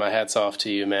I said, my hat's off to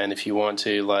you, man. If you want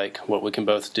to, like what we can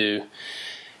both do,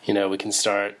 we can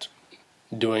start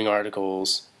doing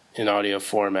articles in audio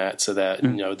format so that,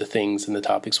 the things and the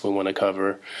topics we want to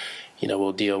cover,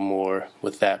 we'll deal more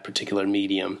with that particular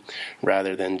medium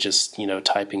rather than just,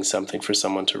 typing something for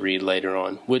someone to read later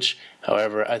on, which,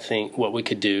 however, I think what we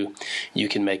could do, you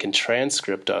can make a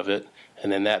transcript of it, and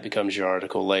then that becomes your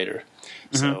article later.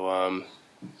 Mm-hmm.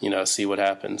 So, see what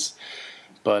happens.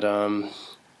 But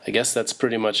I guess that's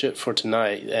pretty much it for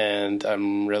tonight, and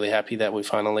I'm really happy that we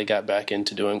finally got back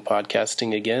into doing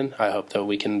podcasting again. I hope that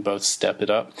we can both step it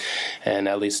up and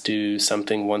at least do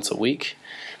something once a week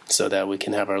so that we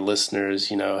can have our listeners,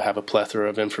 have a plethora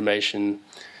of information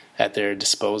at their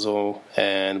disposal,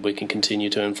 and we can continue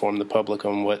to inform the public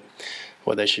on what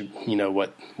they should,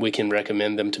 what we can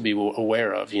recommend them to be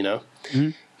aware of, Mm-hmm.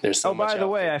 There's so much. By the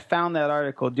way, there. I found that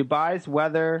article. Dubai's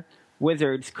weather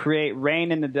wizards create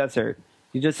rain in the desert.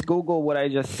 You just Google what I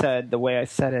just said, the way I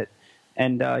said it,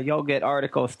 and you'll get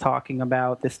articles talking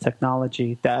about this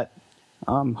technology, that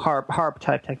HARP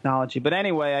type technology. But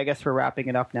anyway, I guess we're wrapping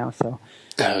it up now. So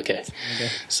okay.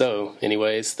 So,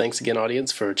 anyways, thanks again,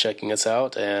 audience, for checking us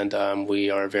out, and we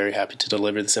are very happy to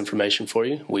deliver this information for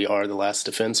you. We are The Last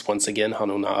Defense, once again,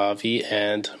 Hanuna Avi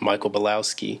and Michael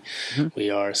Belowski. Mm-hmm. We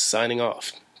are signing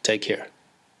off. Take care.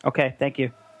 Okay, thank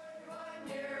you.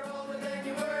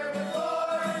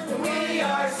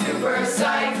 Super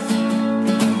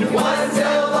psyched. It wasn't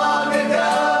till